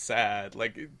should feel sad.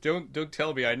 Like don't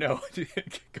tell me I know.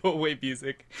 Go away,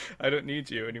 music. I don't need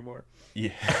you anymore.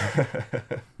 yeah.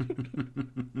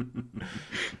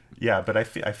 Yeah, but I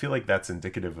feel like that's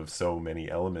indicative of so many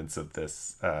elements of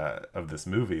this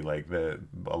movie. Like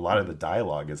a lot of the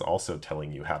dialogue is also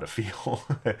telling you how to feel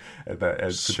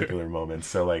at Sure. particular moments.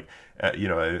 So like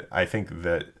I think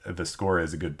that the score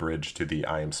is a good bridge to the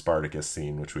 "I am Spartacus"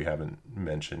 scene, which we haven't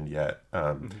mentioned yet.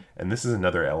 And this is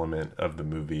another element of the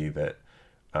movie that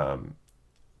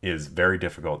is very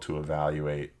difficult to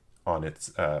evaluate on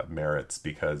its merits,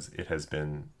 because it has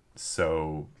been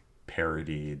so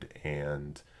parodied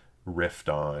and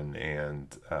riffed on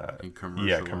and And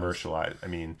yeah, commercialized. commercialized. I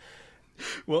mean,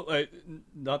 Well,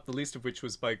 not the least of which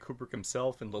was by Kubrick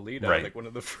himself in Lolita. Right. Like one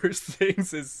of the first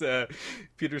things is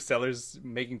Peter Sellers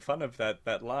making fun of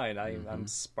that line. I'm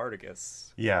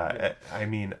Spartacus. yeah, I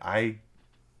mean,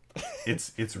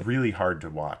 it's really hard to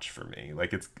watch for me.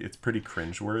 Like it's pretty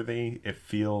cringeworthy. It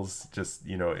feels just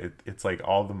it's like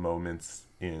all the moments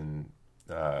in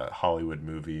Hollywood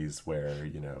movies where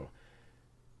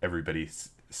everybody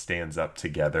stands up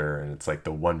together, and it's like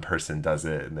the one person does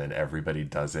it and then everybody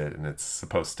does it, and it's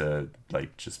supposed to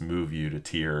like just move you to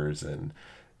tears, and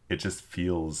it just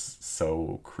feels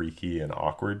so creaky and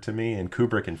awkward to me. And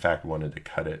Kubrick in fact wanted to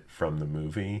cut it from the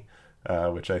movie,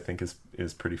 which I think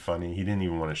is pretty funny. He didn't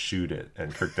even want to shoot it,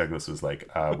 and Kirk Douglas was like,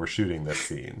 we're shooting this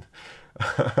scene.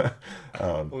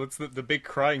 Well, it's the big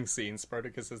crying scene.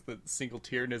 Spartacus has the single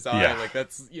tear in his eye. Yeah. Like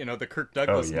that's the Kirk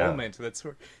Douglas yeah. moment. That's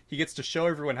where he gets to show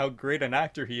everyone how great an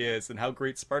actor he is and how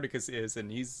great Spartacus is,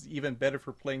 and he's even better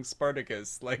for playing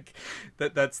Spartacus. Like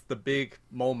that's the big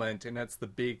moment, and that's the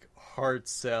big hard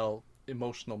sell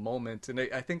emotional moment. And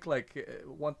I think like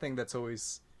one thing that's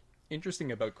always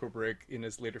interesting about Kubrick in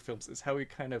his later films is how he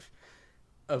kind of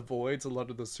avoids a lot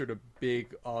of those sort of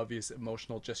big, obvious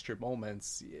emotional gesture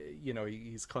moments.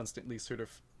 He's constantly sort of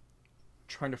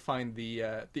trying to find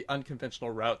the unconventional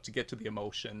route to get to the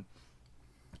emotion.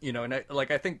 And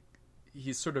I think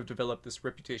he's sort of developed this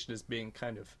reputation as being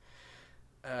kind of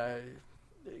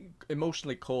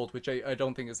emotionally cold, which I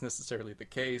don't think is necessarily the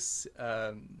case.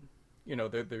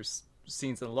 There's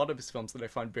scenes in a lot of his films that I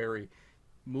find very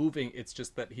moving. It's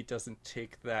just that he doesn't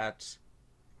take that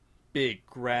big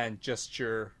grand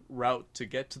gesture route to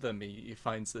get to them. He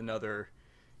finds another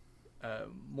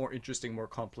more interesting, more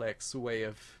complex way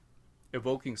of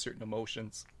evoking certain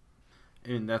emotions.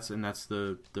 And that's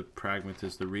the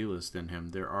pragmatist, the realist in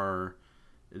him. There are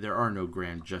no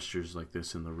grand gestures like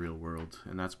this in the real world,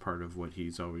 and that's part of what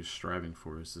he's always striving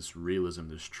for, is this realism,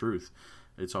 this truth.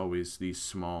 It's always these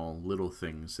small little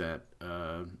things that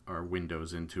are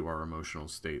windows into our emotional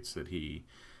states that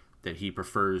he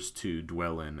prefers to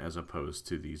dwell in, as opposed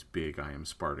to these big "I am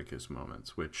Spartacus"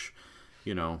 moments, which,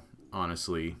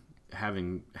 honestly,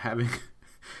 having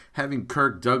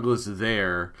Kirk Douglas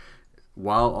there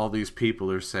while all these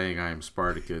people are saying "I am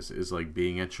Spartacus" is like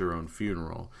being at your own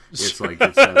funeral. It's like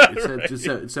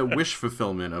it's a wish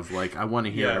fulfillment of like, I want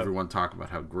to hear everyone talk about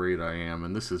how great I am,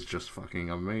 and this is just fucking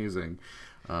amazing.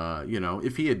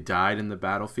 If he had died in the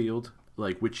battlefield,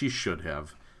 like, which he should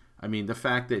have. I mean, the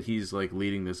fact that he's like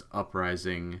leading this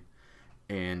uprising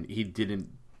and he didn't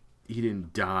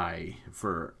die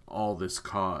for all this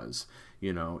cause.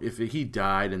 You know, if he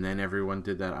died and then everyone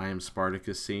did that "I am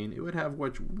Spartacus" scene, it would have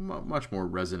much more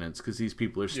resonance because these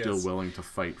people are still willing to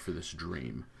fight for this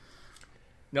dream.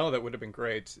 No, that would have been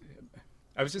great.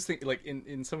 I was just thinking, like,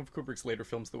 in some of Kubrick's later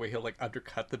films, the way he'll, like,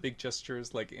 undercut the big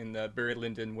gestures, like in Barry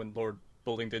Lyndon when Lord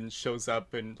Bullingdon shows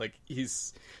up and, like,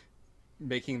 he's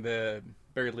making the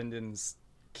Barry Lyndon's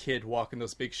kid walk in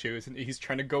those big shoes, and he's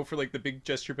trying to go for, like, the big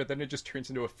gesture, but then it just turns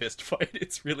into a fist fight.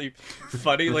 It's really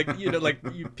funny. Like, you know,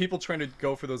 like, people trying to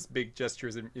go for those big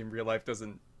gestures in real life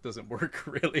doesn't work,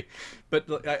 really.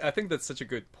 But I think that's such a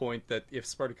good point, that if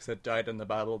Spartacus had died in the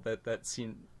battle, that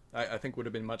scene, I think, would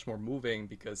have been much more moving,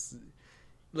 because,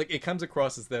 like, it comes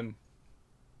across as them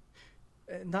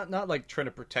not like trying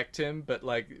to protect him, but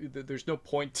like there's no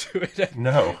point to it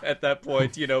at that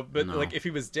point, you know. But like, if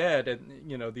he was dead and,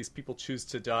 you know, these people choose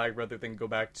to die rather than go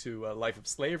back to a life of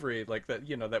slavery, like that,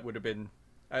 you know, that would have been,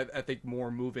 I think,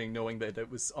 more moving, knowing that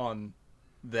it was on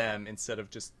them instead of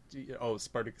just, oh,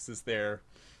 Spartacus is there.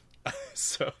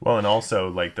 So well, and also,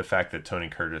 like, the fact that Tony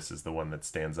Curtis is the one that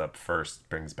stands up first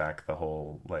brings back the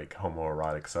whole, like,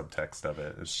 homoerotic subtext of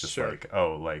it. It's just like,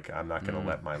 oh, like, I'm not going to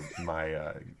let my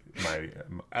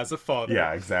as a father.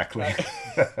 Yeah, exactly.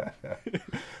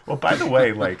 Well, by the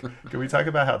way, like, can we talk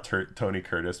about how Tony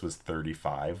Curtis was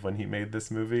 35 when he made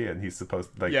this movie, and he's supposed,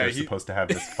 like, they're supposed to have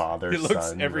this father he looks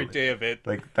son every day of it.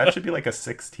 Like, that should be like a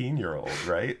 16-year-old,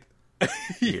 right?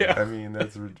 Yeah, I mean,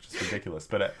 that's just ridiculous.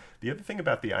 But the other thing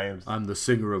about the I'm the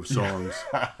singer of songs.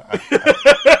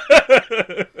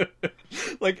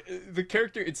 Like, the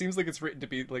character, it seems like it's written to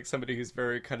be like somebody who's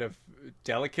very kind of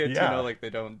delicate, you know, like they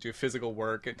don't do physical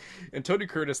work, and Tony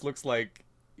Curtis looks like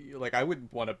I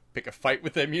wouldn't want to pick a fight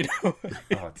with him, you know.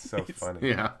 Oh, it's so funny.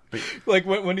 Yeah, like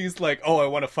when he's like, oh, I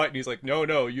want to fight, and he's like,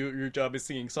 no, your job is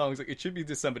singing songs. Like, it should be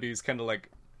just somebody who's kind of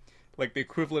like the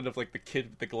equivalent of, like, the kid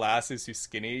with the glasses who's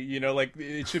skinny, you know, like,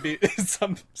 it should be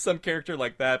some character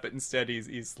like that, but instead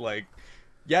he's like,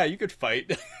 yeah, you could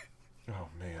fight. Oh,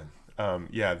 man.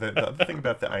 Yeah, the other thing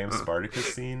about the "I am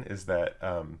Spartacus" scene is that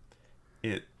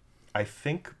I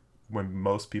think when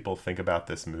most people think about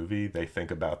this movie, they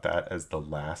think about that as the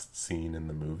last scene in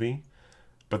the movie.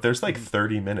 But there's like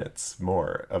 30 minutes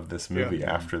more of this movie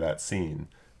after that scene.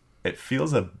 It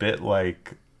feels a bit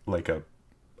like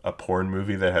a porn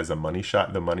movie that has the money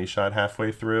shot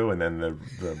halfway through, and then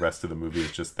the rest of the movie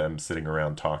is just them sitting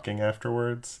around talking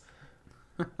afterwards.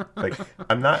 Like,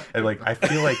 I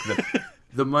feel like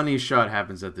the money shot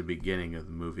happens at the beginning of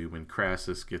the movie when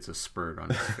Crassus gets a spurt on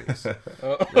his face.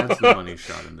 That's the money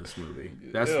shot in this movie.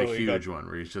 That's the huge one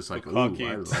where he's just like, ooh,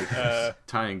 I like this.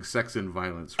 Tying sex and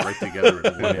violence right together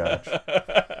in one image.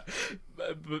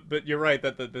 But you're right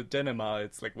that the denouement,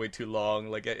 it's like way too long.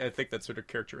 Like, I think that's sort of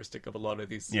characteristic of a lot of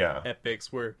these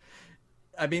epics, where,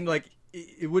 I mean, like,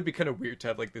 it would be kind of weird to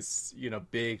have, like, this, you know,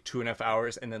 big 2.5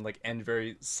 hours and then, like, end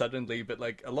very suddenly. But,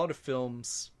 like, a lot of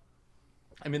films,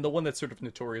 I mean, the one that's sort of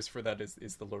notorious for that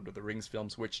is the Lord of the Rings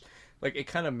films, which, like, it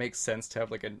kind of makes sense to have,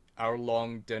 like, an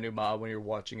hour-long denouement when you're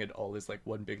watching it all as, like,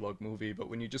 one big long movie. But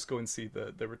when you just go and see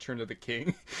the Return of the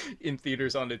King in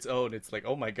theaters on its own, it's like,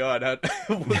 oh my god,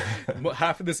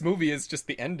 half of this movie is just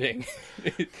the ending.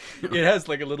 It has,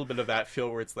 like, a little bit of that feel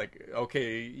where it's like,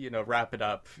 okay, you know, wrap it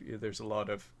up. There's a lot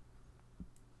of,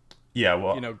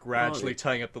 well, you know, gradually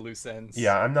tying up the loose ends.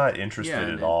 Yeah, I'm not interested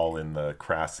at all in the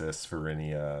Crassus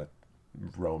Verinia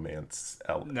romance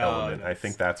element. I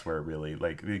think that's where really,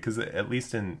 like, because at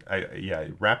least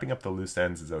wrapping up the loose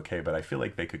ends is okay, but I feel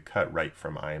like they could cut right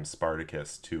from "I am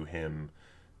Spartacus" to him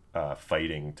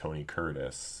fighting Tony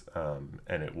Curtis,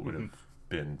 and it would have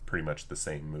been pretty much the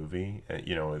same movie,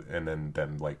 you know, and then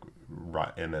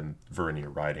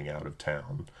Verinia riding out of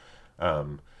town.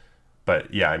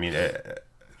 But yeah, I mean,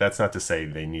 that's not to say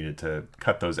they needed to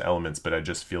cut those elements, but I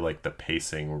just feel like the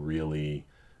pacing really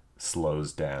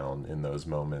slows down in those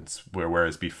moments,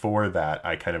 whereas before that,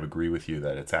 I kind of agree with you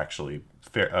that it's actually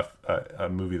a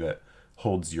movie that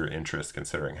holds your interest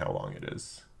considering how long it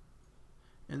is.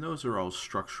 And those are all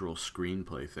structural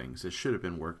screenplay things that should have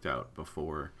been worked out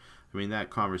before. I mean,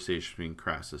 that conversation between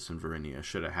Crassus and Verinia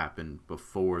should have happened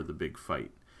before the big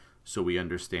fight, so we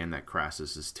understand that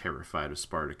Crassus is terrified of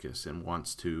Spartacus and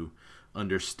wants to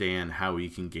understand how he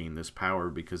can gain this power,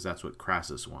 because that's what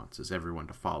Crassus wants, is everyone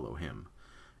to follow him.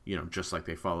 You know, just like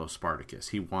they follow Spartacus.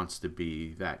 He wants to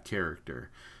be that character,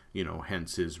 you know,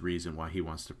 hence his reason why he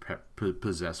wants to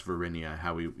possess Verinia,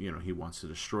 how he wants to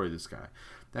destroy this guy.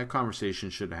 That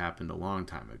conversation should have happened a long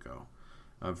time ago.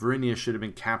 Varinia should have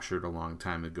been captured a long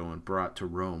time ago and brought to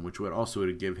Rome, which would also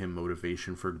give him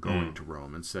motivation for going to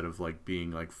Rome instead of like being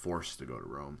like forced to go to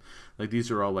Rome. Like these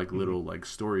are all like little like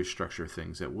story structure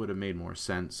things that would have made more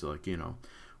sense, like, you know,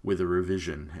 with a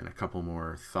revision and a couple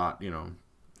more thought, you know,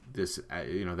 this,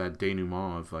 you know, that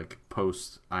denouement of like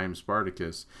post I am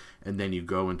Spartacus, and then you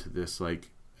go into this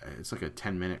like it's like a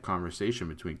 10-minute conversation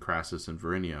between Crassus and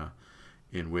Varinia,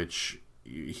 in which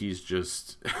he's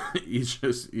just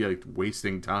like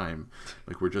wasting time,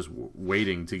 like we're just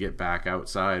waiting to get back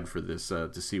outside for this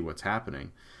to see what's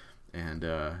happening. And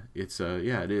it's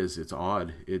it's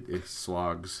odd. It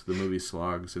slogs, the movie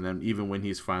slogs, and then even when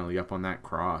he's finally up on that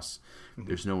cross,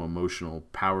 there's no emotional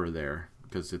power there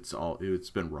because it's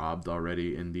been robbed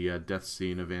already in the death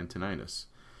scene of Antoninus.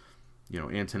 You know,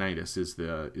 Antoninus is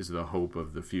the hope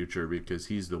of the future because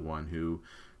he's the one who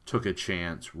took a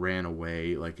chance, ran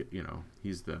away, like, you know,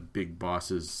 he's the big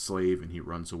boss's slave and he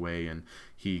runs away and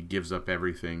he gives up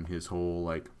everything, his whole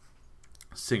like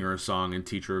singer of song and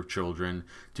teacher of children,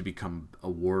 to become a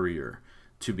warrior,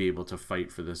 to be able to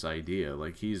fight for this idea.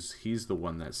 Like he's the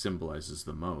one that symbolizes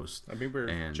the most. I mean,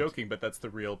 we're joking, but that's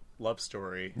the real love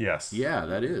story. Yes. Yeah,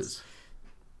 that is.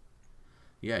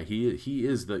 Yeah, he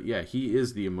is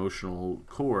the emotional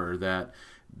core that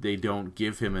they don't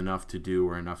give him enough to do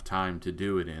or enough time to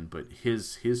do it in, but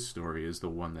his story is the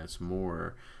one that's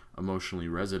more emotionally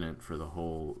resonant for the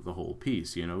whole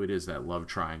piece. You know, it is that love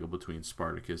triangle between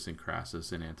Spartacus and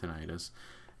Crassus and Antoninus,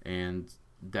 and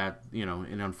that, you know,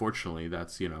 and unfortunately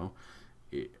that's, you know,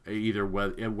 either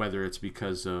whether it's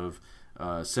because of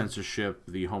censorship,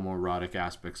 the homoerotic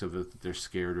aspects of it that they're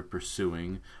scared of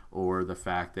pursuing, or the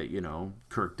fact that, you know,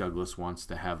 Kirk Douglas wants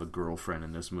to have a girlfriend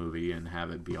in this movie and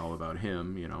have it be all about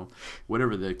him, you know,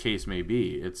 whatever the case may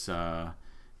be, it's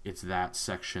that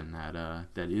section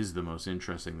that is the most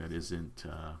interesting, that isn't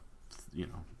you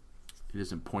know,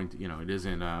 it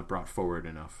isn't brought forward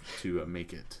enough to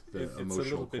make it the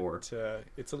emotional core.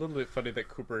 It's a little bit funny that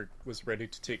Kubrick was ready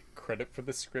to take credit for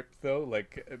the script, though,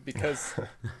 like, because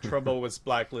Trumbo was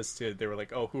blacklisted. They were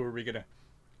like, "Oh, who are we gonna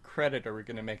credit? Are we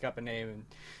gonna make up a name?"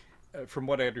 And from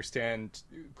what I understand,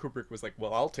 Kubrick was like,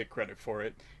 "Well, I'll take credit for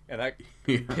it," and that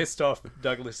pissed off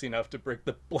Douglas enough to break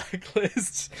the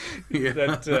blacklist.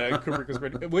 That Kubrick was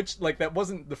ready. Which, like, that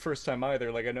wasn't the first time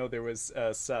either. Like, I know there was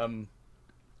some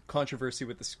controversy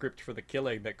with the script for The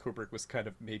Killing that Kubrick was kind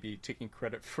of maybe taking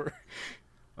credit for.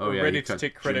 Oh yeah, ready to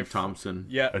take credit Jim Thompson.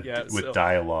 With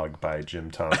dialogue by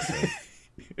Jim Thompson.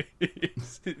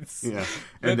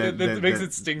 That makes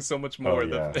it sting so much more.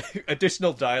 The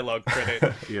additional dialogue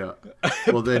credit. Yeah.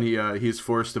 Well, then he's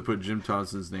forced to put Jim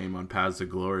Thompson's name on Paths of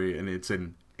Glory, and it's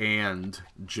in "and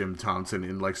Jim Thompson"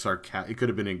 in like sarcastic. It could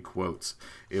have been in quotes.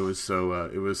 It was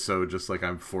so just like,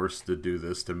 I'm forced to do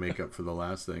this to make up for the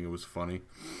last thing. It was funny.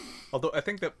 Although I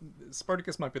think that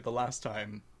Spartacus might be the last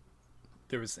time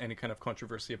there was any kind of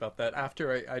controversy about that.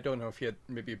 After, I don't know if he had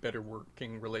maybe a better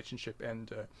working relationship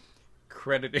and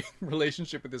crediting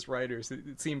relationship with his writers.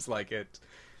 It seems like it.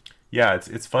 Yeah,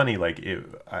 it's funny. Like,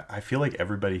 I feel like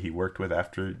everybody he worked with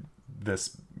after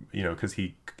this, you know, because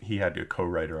he had a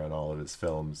co-writer on all of his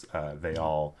films. They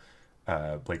all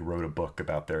like wrote a book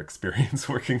about their experience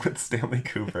working with Stanley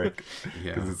Kubrick.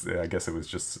 Because I guess it was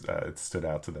just it stood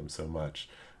out to them so much.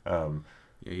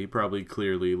 Yeah, he probably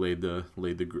clearly laid the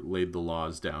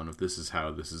laws down if this is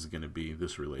how this is going to be,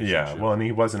 this relationship. Yeah, well, and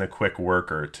he wasn't a quick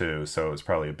worker too, so it was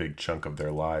probably a big chunk of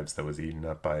their lives that was eaten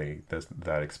up by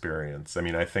that experience. I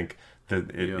mean, I think that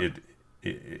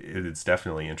it's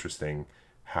definitely interesting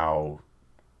how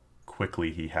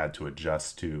quickly he had to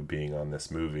adjust to being on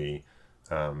this movie.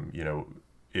 You know,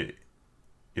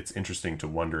 it's interesting to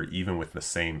wonder, even with the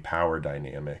same power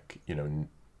dynamic, you know,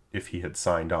 if he had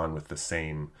signed on with the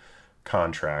same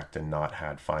contract and not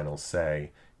had final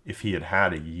say, if he had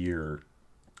had a year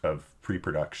of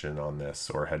pre-production on this,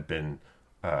 or had been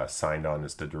signed on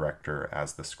as the director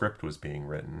as the script was being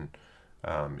written,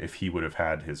 if he would have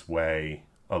had his way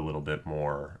a little bit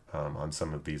more on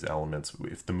some of these elements,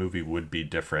 if the movie would be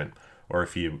different, or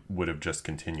if he would have just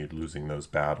continued losing those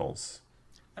battles.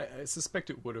 I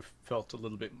suspect it would have felt a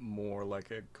little bit more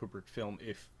like a Kubrick film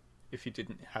if he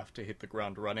didn't have to hit the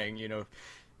ground running, you know,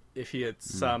 if he had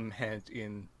some hand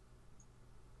in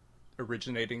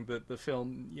originating the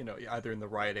film, you know, either in the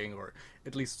writing or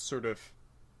at least sort of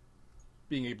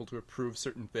being able to approve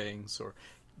certain things, or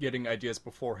getting ideas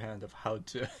beforehand of how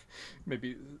to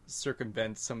maybe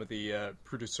circumvent some of the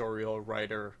producerial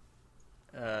writer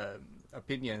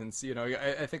opinions. You know,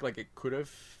 I think like it could have,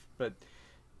 but,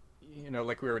 you know,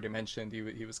 like we already mentioned,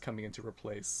 he was coming in to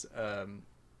replace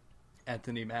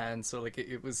Anthony Mann, so like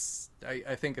it was,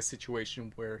 I think, a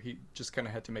situation where he just kind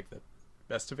of had to make the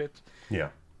best of it, Yeah.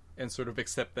 and sort of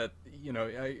accept that,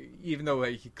 even though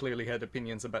he clearly had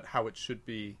opinions about how it should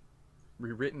be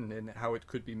rewritten and how it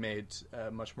could be made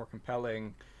much more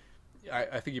compelling,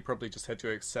 I think he probably just had to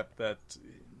accept that,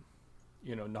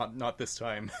 not this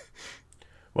time.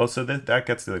 Well, so that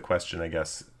gets to the question, I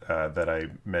guess, that I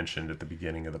mentioned at the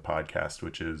beginning of the podcast,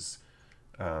 which is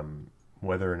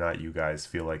whether or not you guys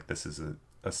feel like this is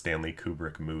a Stanley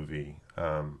Kubrick movie.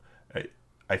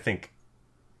 I think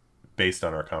based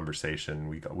on our conversation,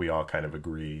 we all kind of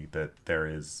agree that there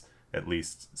is at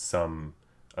least some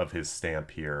of his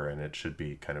stamp here, and it should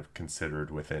be kind of considered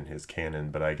within his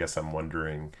canon. But I guess I'm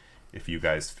wondering if you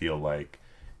guys feel like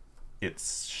it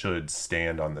should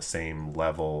stand on the same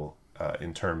level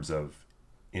in terms of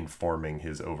informing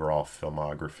his overall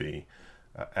filmography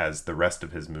as the rest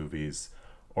of his movies,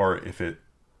 or if it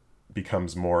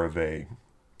becomes more of a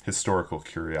historical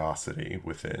curiosity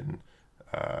within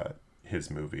his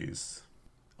movies.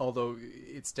 Although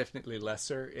it's definitely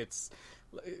lesser. It's,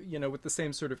 with the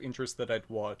same sort of interest that I'd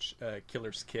watch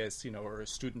Killer's Kiss, or a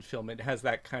student film. It has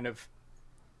that kind of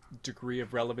degree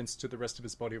of relevance to the rest of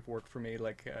his body of work for me.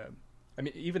 Like,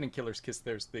 even in Killer's Kiss,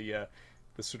 there's the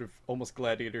sort of almost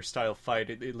gladiator style fight.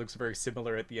 It looks very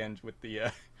similar at the end with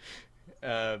the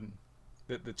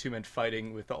two men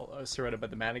fighting with all surrounded by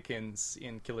the mannequins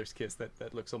in Killer's Kiss.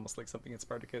 That looks almost like something in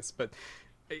Spartacus, but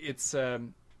it's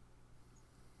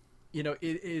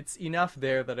it's enough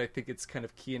there that I think it's kind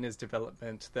of key in his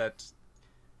development that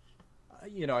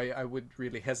I would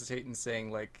really hesitate in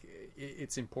saying like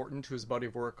it's important to his body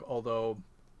of work, although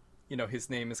his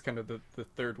name is kind of the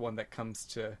third one that comes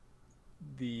to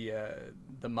the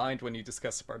mind when you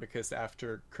discuss Spartacus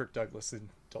after Kirk Douglas and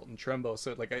Dalton Trumbo.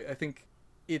 So like I think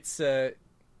it's I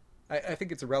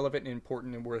think it's relevant and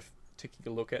important and worth taking a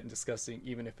look at and discussing,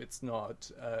 even if it's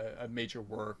not a major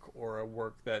work or a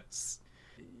work that's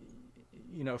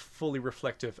fully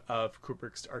reflective of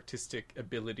Kubrick's artistic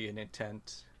ability and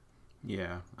intent.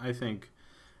 Yeah, I think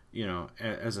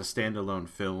as a standalone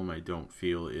film, I don't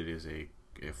feel it is a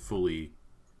fully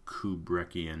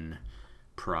Kubrickian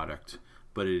product,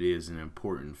 but it is an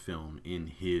important film in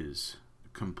his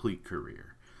complete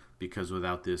career, because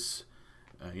without this,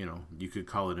 you could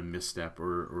call it a misstep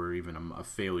or even a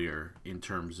failure in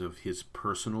terms of his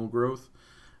personal growth.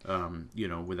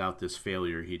 Without this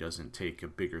failure, he doesn't take a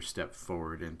bigger step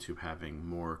forward into having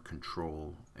more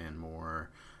control and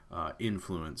more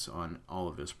influence on all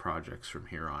of his projects from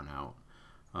here on out.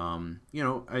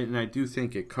 And I do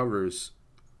think it covers.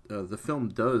 The film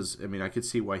does. I mean, I could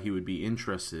see why he would be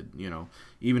interested.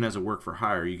 Even as a work for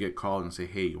hire, you get called and say,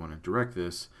 "Hey, you want to direct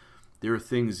this?" There are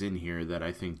things in here that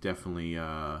I think definitely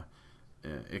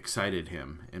excited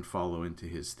him and follow into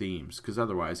his themes. Because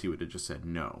otherwise, he would have just said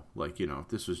no. Like, if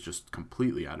this was just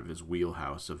completely out of his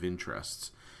wheelhouse of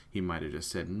interests, he might have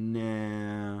just said,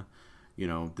 "Nah,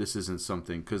 this isn't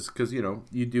something." Because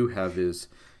you do have his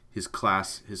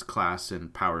class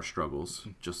and power struggles,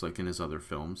 just like in his other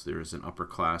films. There is an upper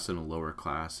class and a lower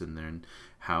class, and then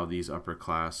how these upper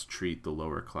class treat the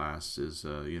lower class is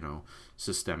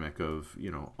systemic of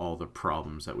all the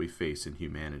problems that we face in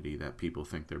humanity, that people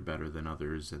think they're better than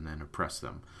others and then oppress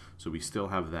them. So we still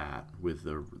have that with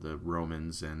the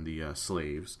Romans and the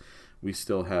slaves. We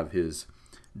still have his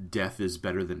death is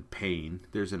better than pain.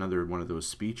 There's another one of those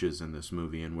speeches in this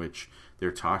movie in which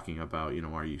they're talking about,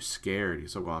 are you scared? He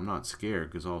said, well, I'm not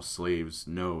scared because all slaves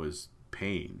know is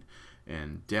pain.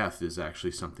 And death is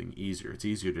actually something easier. It's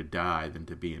easier to die than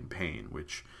to be in pain,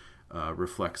 which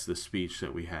reflects the speech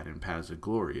that we had in Paths of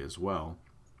Glory as well.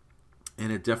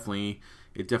 And it definitely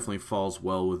falls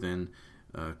well within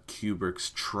Kubrick's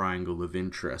triangle of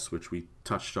interest, which we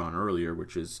touched on earlier,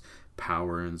 which is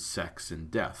power and sex and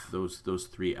death. Those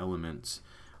three elements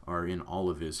are in all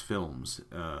of his films.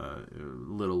 A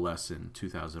little less in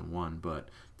 2001, but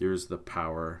there's the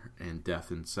power and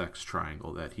death and sex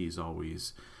triangle that he's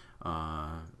always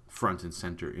front and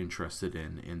center interested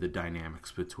in, and the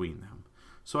dynamics between them.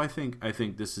 So I think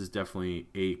this is definitely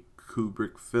a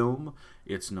Kubrick film.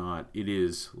 It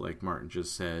is, like Martin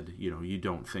just said, you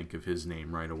don't think of his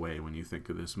name right away when you think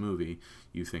of this movie.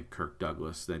 You think Kirk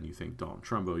Douglas, then you think Dalton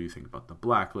Trumbo, you think about the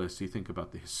Blacklist, you think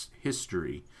about the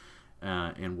history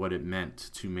and what it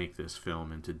meant to make this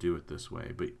film and to do it this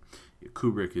way. But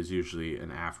Kubrick is usually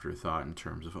an afterthought in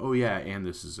terms of, oh yeah, and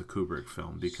this is a Kubrick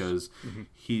film, because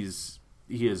he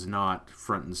is not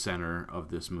front and center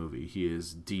of this movie. He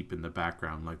is deep in the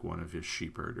background, like one of his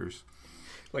sheep herders.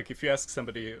 Like if you ask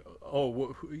somebody,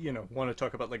 want to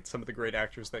talk about like some of the great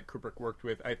actors that Kubrick worked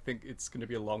with, I think it's going to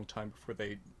be a long time before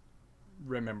they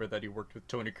remember that he worked with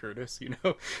Tony Curtis, you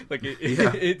know. Like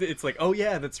Yeah. it's like, oh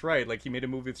yeah, that's right, like he made a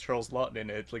movie with Charles Lawton in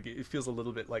it. Like it feels a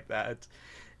little bit like that.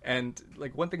 And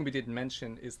like one thing we didn't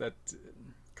mention is that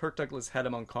Kirk Douglas had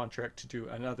him on contract to do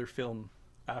another film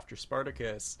after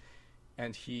Spartacus,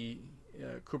 and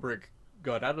Kubrick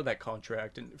got out of that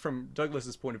contract. And from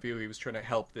Douglas's point of view, he was trying to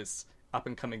help this up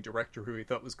and coming director who he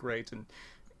thought was great. And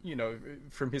you know,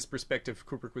 from his perspective,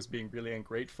 Kubrick was being really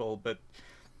ungrateful. But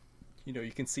you know,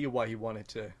 you can see why he wanted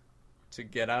to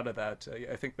get out of that.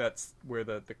 I think that's where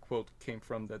the quote came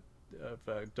from, that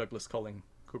of Douglas calling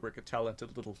Kubrick a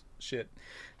talented little shit.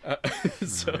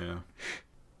 So. Yeah.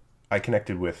 I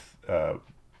connected with a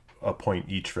point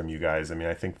each from you guys. I mean,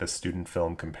 I think the student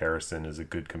film comparison is a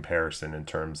good comparison in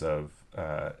terms of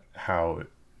how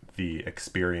the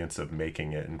experience of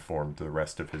making it informed the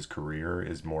rest of his career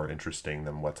is more interesting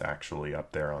than what's actually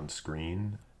up there on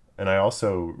screen. And I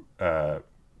also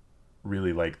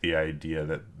really like the idea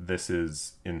that this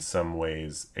is in some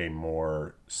ways a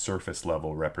more surface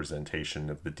level representation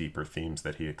of the deeper themes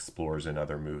that he explores in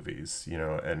other movies, you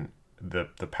know, and the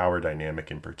power dynamic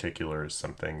in particular is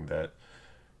something that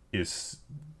is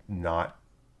not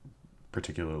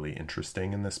particularly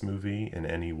interesting in this movie in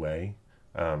any way.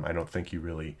 I don't think you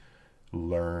really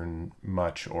learn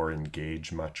much or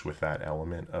engage much with that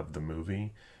element of the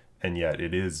movie, and yet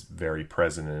it is very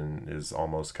present and is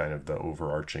almost kind of the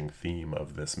overarching theme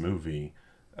of this movie.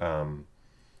 And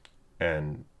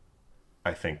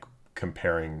I think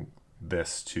comparing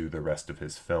this to the rest of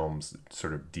his films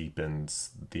sort of deepens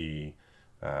the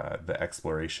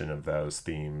exploration of those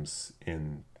themes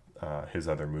in his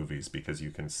other movies, because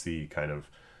you can see kind of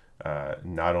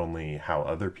not only how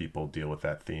other people deal with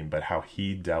that theme, but how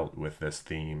he dealt with this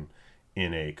theme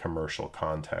in a commercial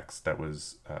context that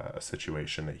was a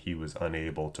situation that he was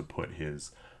unable to put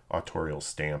his autorial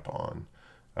stamp on.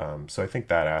 So I think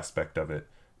that aspect of it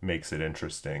makes it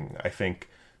interesting. I think,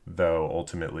 though,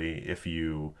 ultimately, if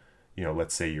you know,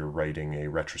 let's say you're writing a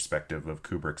retrospective of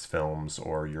Kubrick's films,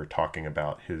 or you're talking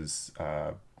about a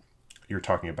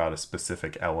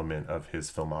specific element of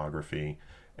his filmography,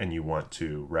 and you want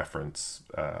to reference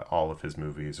all of his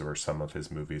movies or some of his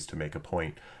movies to make a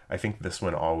point, I think this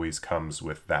one always comes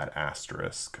with that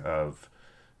asterisk of,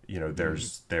 you know,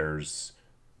 there's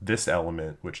this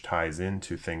element which ties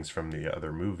into things from the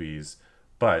other movies,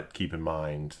 but keep in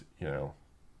mind, you know,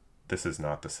 this is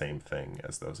not the same thing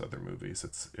as those other movies.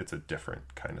 It's a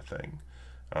different kind of thing.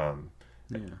 And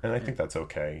I think that's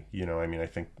okay. You know, I mean, I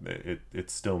think it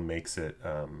still makes it,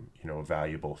 you know, a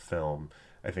valuable film.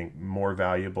 I think more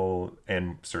valuable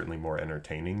and certainly more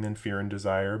entertaining than Fear and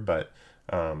Desire, but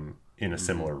in a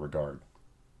similar regard.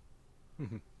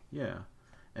 Yeah.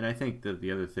 And I think that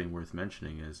the other thing worth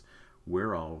mentioning is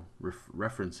we're all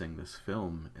referencing this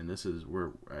film, and this is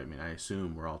I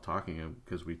assume we're all talking,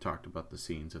 because we talked about the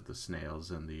scenes of the snails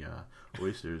and the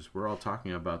oysters, we're all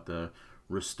talking about the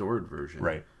restored version.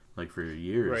 Right. Like for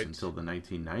years until the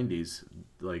 1990s,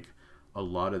 like a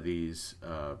lot of these,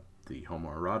 the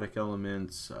homoerotic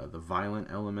elements, the violent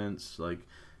elements, like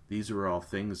these were all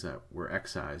things that were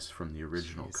excised from the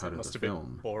original cut of the film.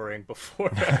 Been boring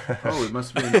before. Oh, it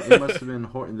must have been there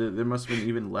must have been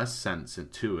even less sense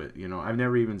into it. You know, I've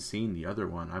never even seen the other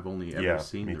one. I've only ever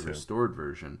seen the restored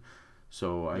version.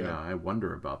 So I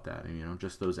wonder about that. And, you know,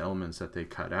 just those elements that they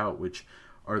cut out, which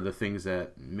are the things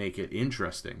that make it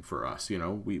interesting for us. You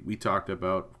know, we talked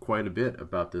about quite a bit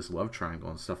about this love triangle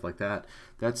and stuff like that.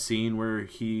 That scene where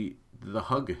the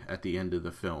hug at the end of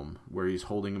the film, where he's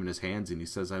holding him in his hands and he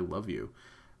says, "I love you."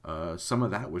 Some of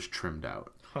that was trimmed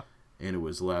out, and it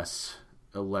was less,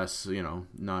 you know,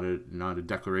 not a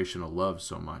declaration of love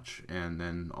so much. And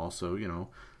then also, you know,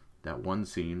 that one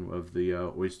scene of the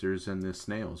oysters and the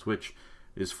snails, which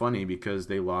is funny because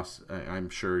they lost. I'm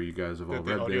sure you guys have all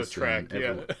read audio this. Track,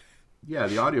 yeah,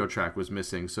 the audio track was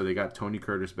missing, so they got Tony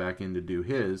Curtis back in to do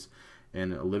his,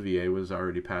 and Olivier was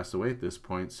already passed away at this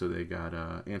point, so they got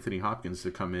Anthony Hopkins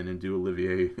to come in and do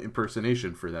Olivier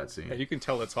impersonation for that scene. Yeah, you can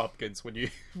tell it's Hopkins when you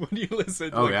listen.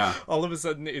 Oh, like, yeah. All of a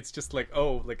sudden, it's just like,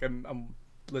 oh, like I'm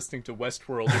listening to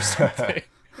Westworld or something.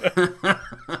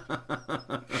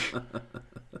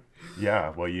 Yeah,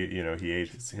 well, you know, he ate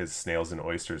his snails and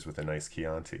oysters with a nice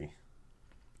Chianti.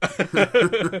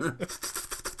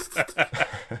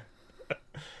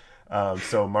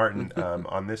 So Martin,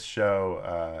 on this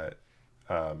show,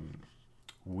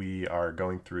 we are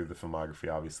going through the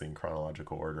filmography, obviously in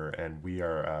chronological order, and we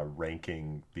are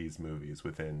ranking these movies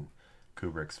within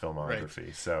Kubrick's filmography.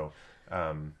 Right. So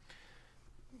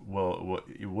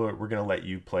we're gonna let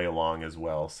you play along as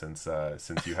well, since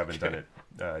you haven't done it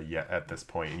yet at this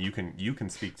point, and you can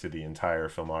speak to the entire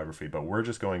filmography, but we're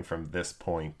just going from this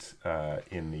point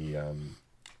in the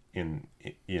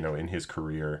in his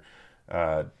career.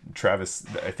 Travis,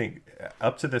 I think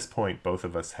up to this point, both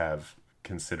of us have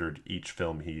considered each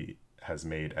film he has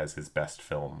made as his best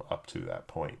film up to that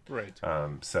point. Right.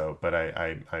 But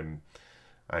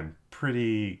I'm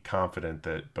pretty confident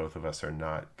that both of us are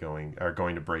going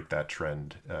to break that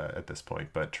trend at this point.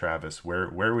 But Travis,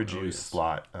 where would you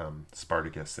slot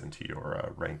Spartacus into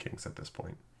your rankings at this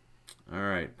point? All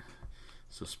right.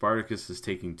 So Spartacus is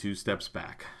taking 2 steps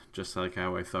back, just like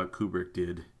how I thought Kubrick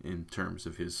did in terms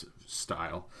of his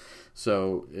style.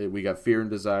 So we got Fear and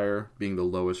Desire being the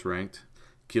lowest ranked,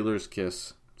 Killer's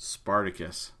Kiss,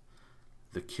 Spartacus,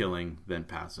 The Killing, then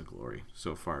Paths of Glory.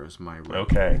 So far as my ranking.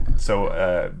 Okay, so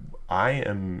I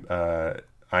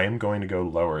am going to go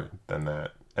lower than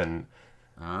that, and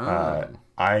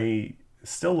I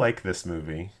still like this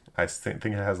movie. I think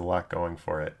it has a lot going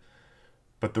for it.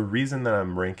 But the reason that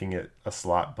I'm ranking it a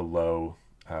slot below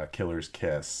Killer's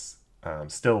Kiss,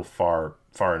 still far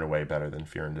and away better than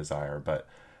Fear and Desire, but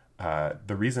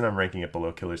the reason I'm ranking it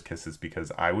below Killer's Kiss is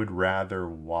because I would rather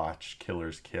watch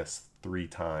Killer's Kiss 3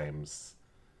 times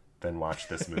than watch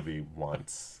this movie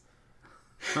once.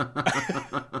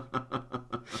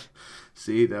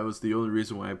 See, that was the only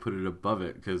reason why I put it above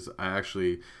it, because I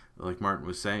actually, like Martin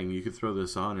was saying, you could throw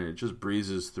this on and it just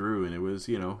breezes through, and it was,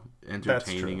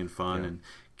 entertaining and fun. Yeah. And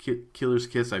Killer's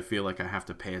Kiss, I feel like I have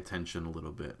to pay attention a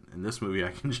little bit. In this movie, I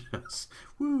can just,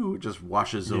 it just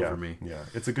washes over me. Yeah,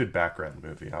 it's a good background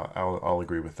movie. I'll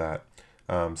agree with that.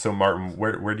 So Martin,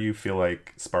 where do you feel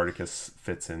like Spartacus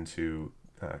fits into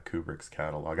Kubrick's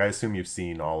catalog? I assume you've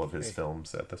seen all of his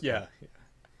films at this point.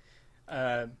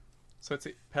 Yeah. So I'd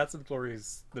say Paths of Glory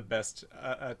is the best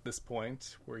at this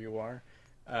point where you are.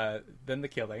 Then The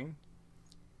Killing.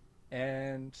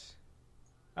 And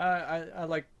I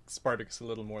like Spartacus a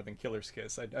little more than Killer's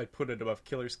Kiss. I'd put it above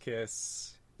Killer's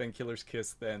Kiss, then Killer's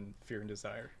Kiss, then Fear and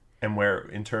Desire. And where,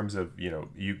 in terms of,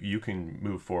 you can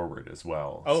move forward as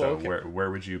well. Oh, so okay.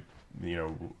 Where would you,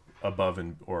 above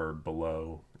or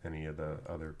below any of the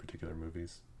other particular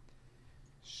movies?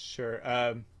 Sure.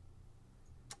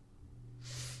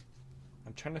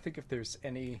 I'm trying to think if there's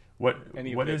any what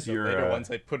is the your later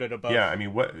ones I'd put it above. Yeah, I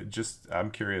mean,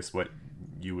 I'm curious what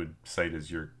you would cite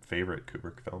as your favorite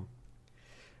Kubrick film.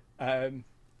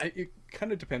 It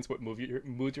kind of depends what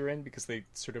mood you're in, because they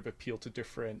sort of appeal to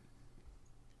different.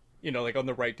 Like on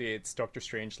the right day it's Doctor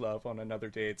Strangelove, on another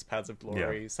day it's Paths of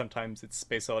Glory. Yeah. Sometimes it's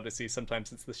Space Odyssey,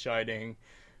 sometimes it's The Shining.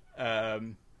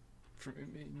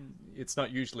 It's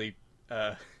not usually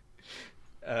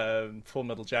Full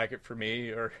Metal Jacket for me,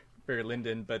 or Barry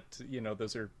Lyndon, but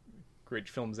those are great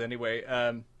films anyway.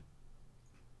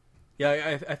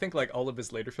 I think like all of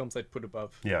his later films I'd put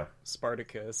above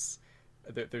Spartacus.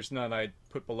 There's none I'd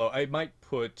put below. I might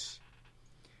put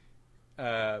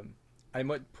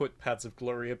Paths of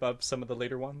Glory above some of the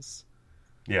later ones.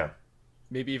 Yeah,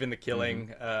 maybe even The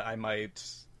Killing. I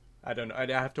don't know, I'd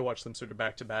have to watch them sort of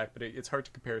back to back, but it's hard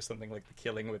to compare something like The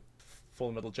Killing with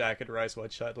Full Metal Jacket or Eyes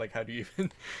Wide Shut. Like, how do you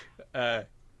even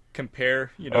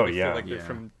compare? Feel like they're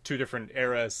from 2 different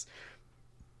eras.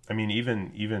 I mean,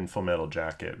 even Full Metal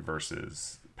Jacket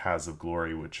versus Paths of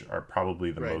Glory, which are probably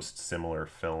the most similar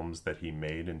films that he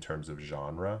made in terms of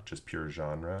genre, just pure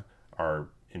genre, are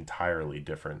entirely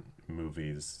different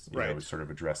movies, sort of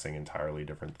addressing entirely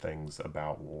different things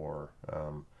about war.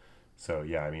 So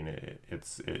yeah, I mean,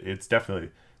 it's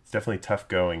definitely tough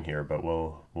going here, but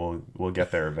we'll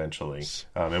get there eventually,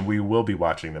 and we will be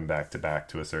watching them back to back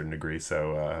to a certain degree.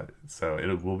 So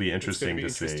it will be interesting to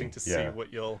see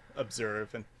what you'll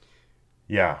observe, and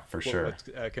for sure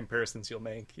what comparisons you'll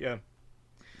make. Yeah.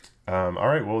 All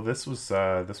right. Well, this was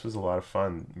a lot of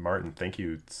fun, Martin. Thank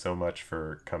you so much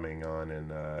for coming on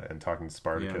and talking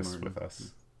Spartacus with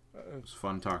us. It was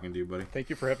fun talking to you, buddy. Thank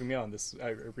you for having me on. I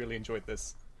really enjoyed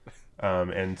this.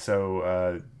 And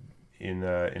so in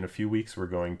a few weeks, we're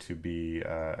going to be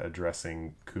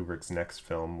addressing Kubrick's next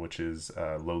film, which is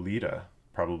Lolita,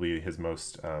 probably his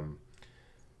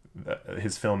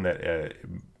film that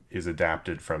is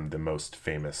adapted from the most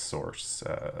famous source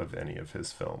of any of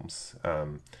his films.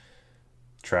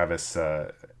 Travis,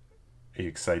 are you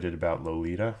excited about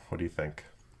Lolita? What do you think?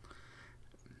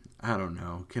 I don't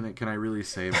know. Can I really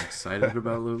say I'm excited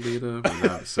about Lolita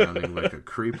without sounding like a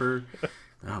creeper?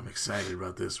 I'm excited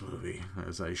about this movie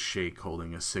as I shake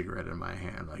holding a cigarette in my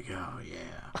hand like, oh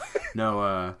yeah.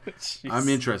 No, I'm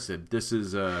interested. This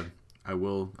is I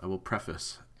will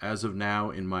preface, as of now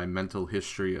in my mental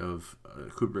history of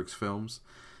Kubrick's films,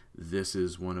 this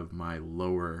is one of my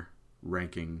lower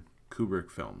ranking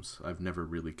Kubrick films. I've never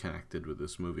really connected with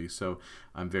this movie, so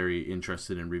I'm very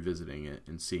interested in revisiting it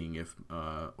and seeing if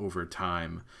over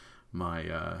time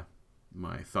my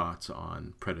my thoughts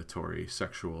on predatory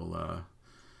sexual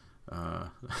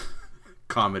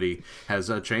comedy has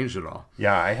changed at all.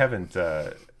 Yeah, I haven't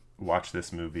watched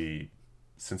this movie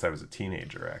since I was a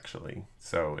teenager, actually.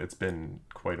 So it's been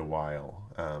quite a while.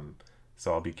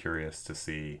 So I'll be curious to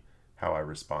see how I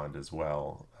respond as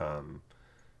well.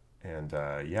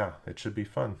 Yeah, it should be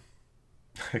fun.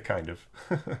 Kind of.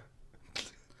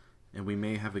 And we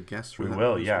may have a guest for we that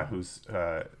will, as yeah. well. Who's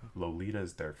Lolita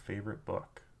is their favorite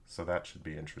book. So that should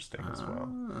be interesting as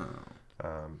well.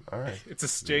 All right. It's a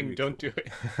sting. Very Don't do it.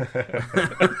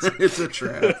 It's a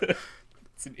trap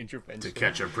It's an intervention. to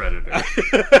catch a predator.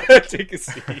 Take a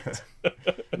seat.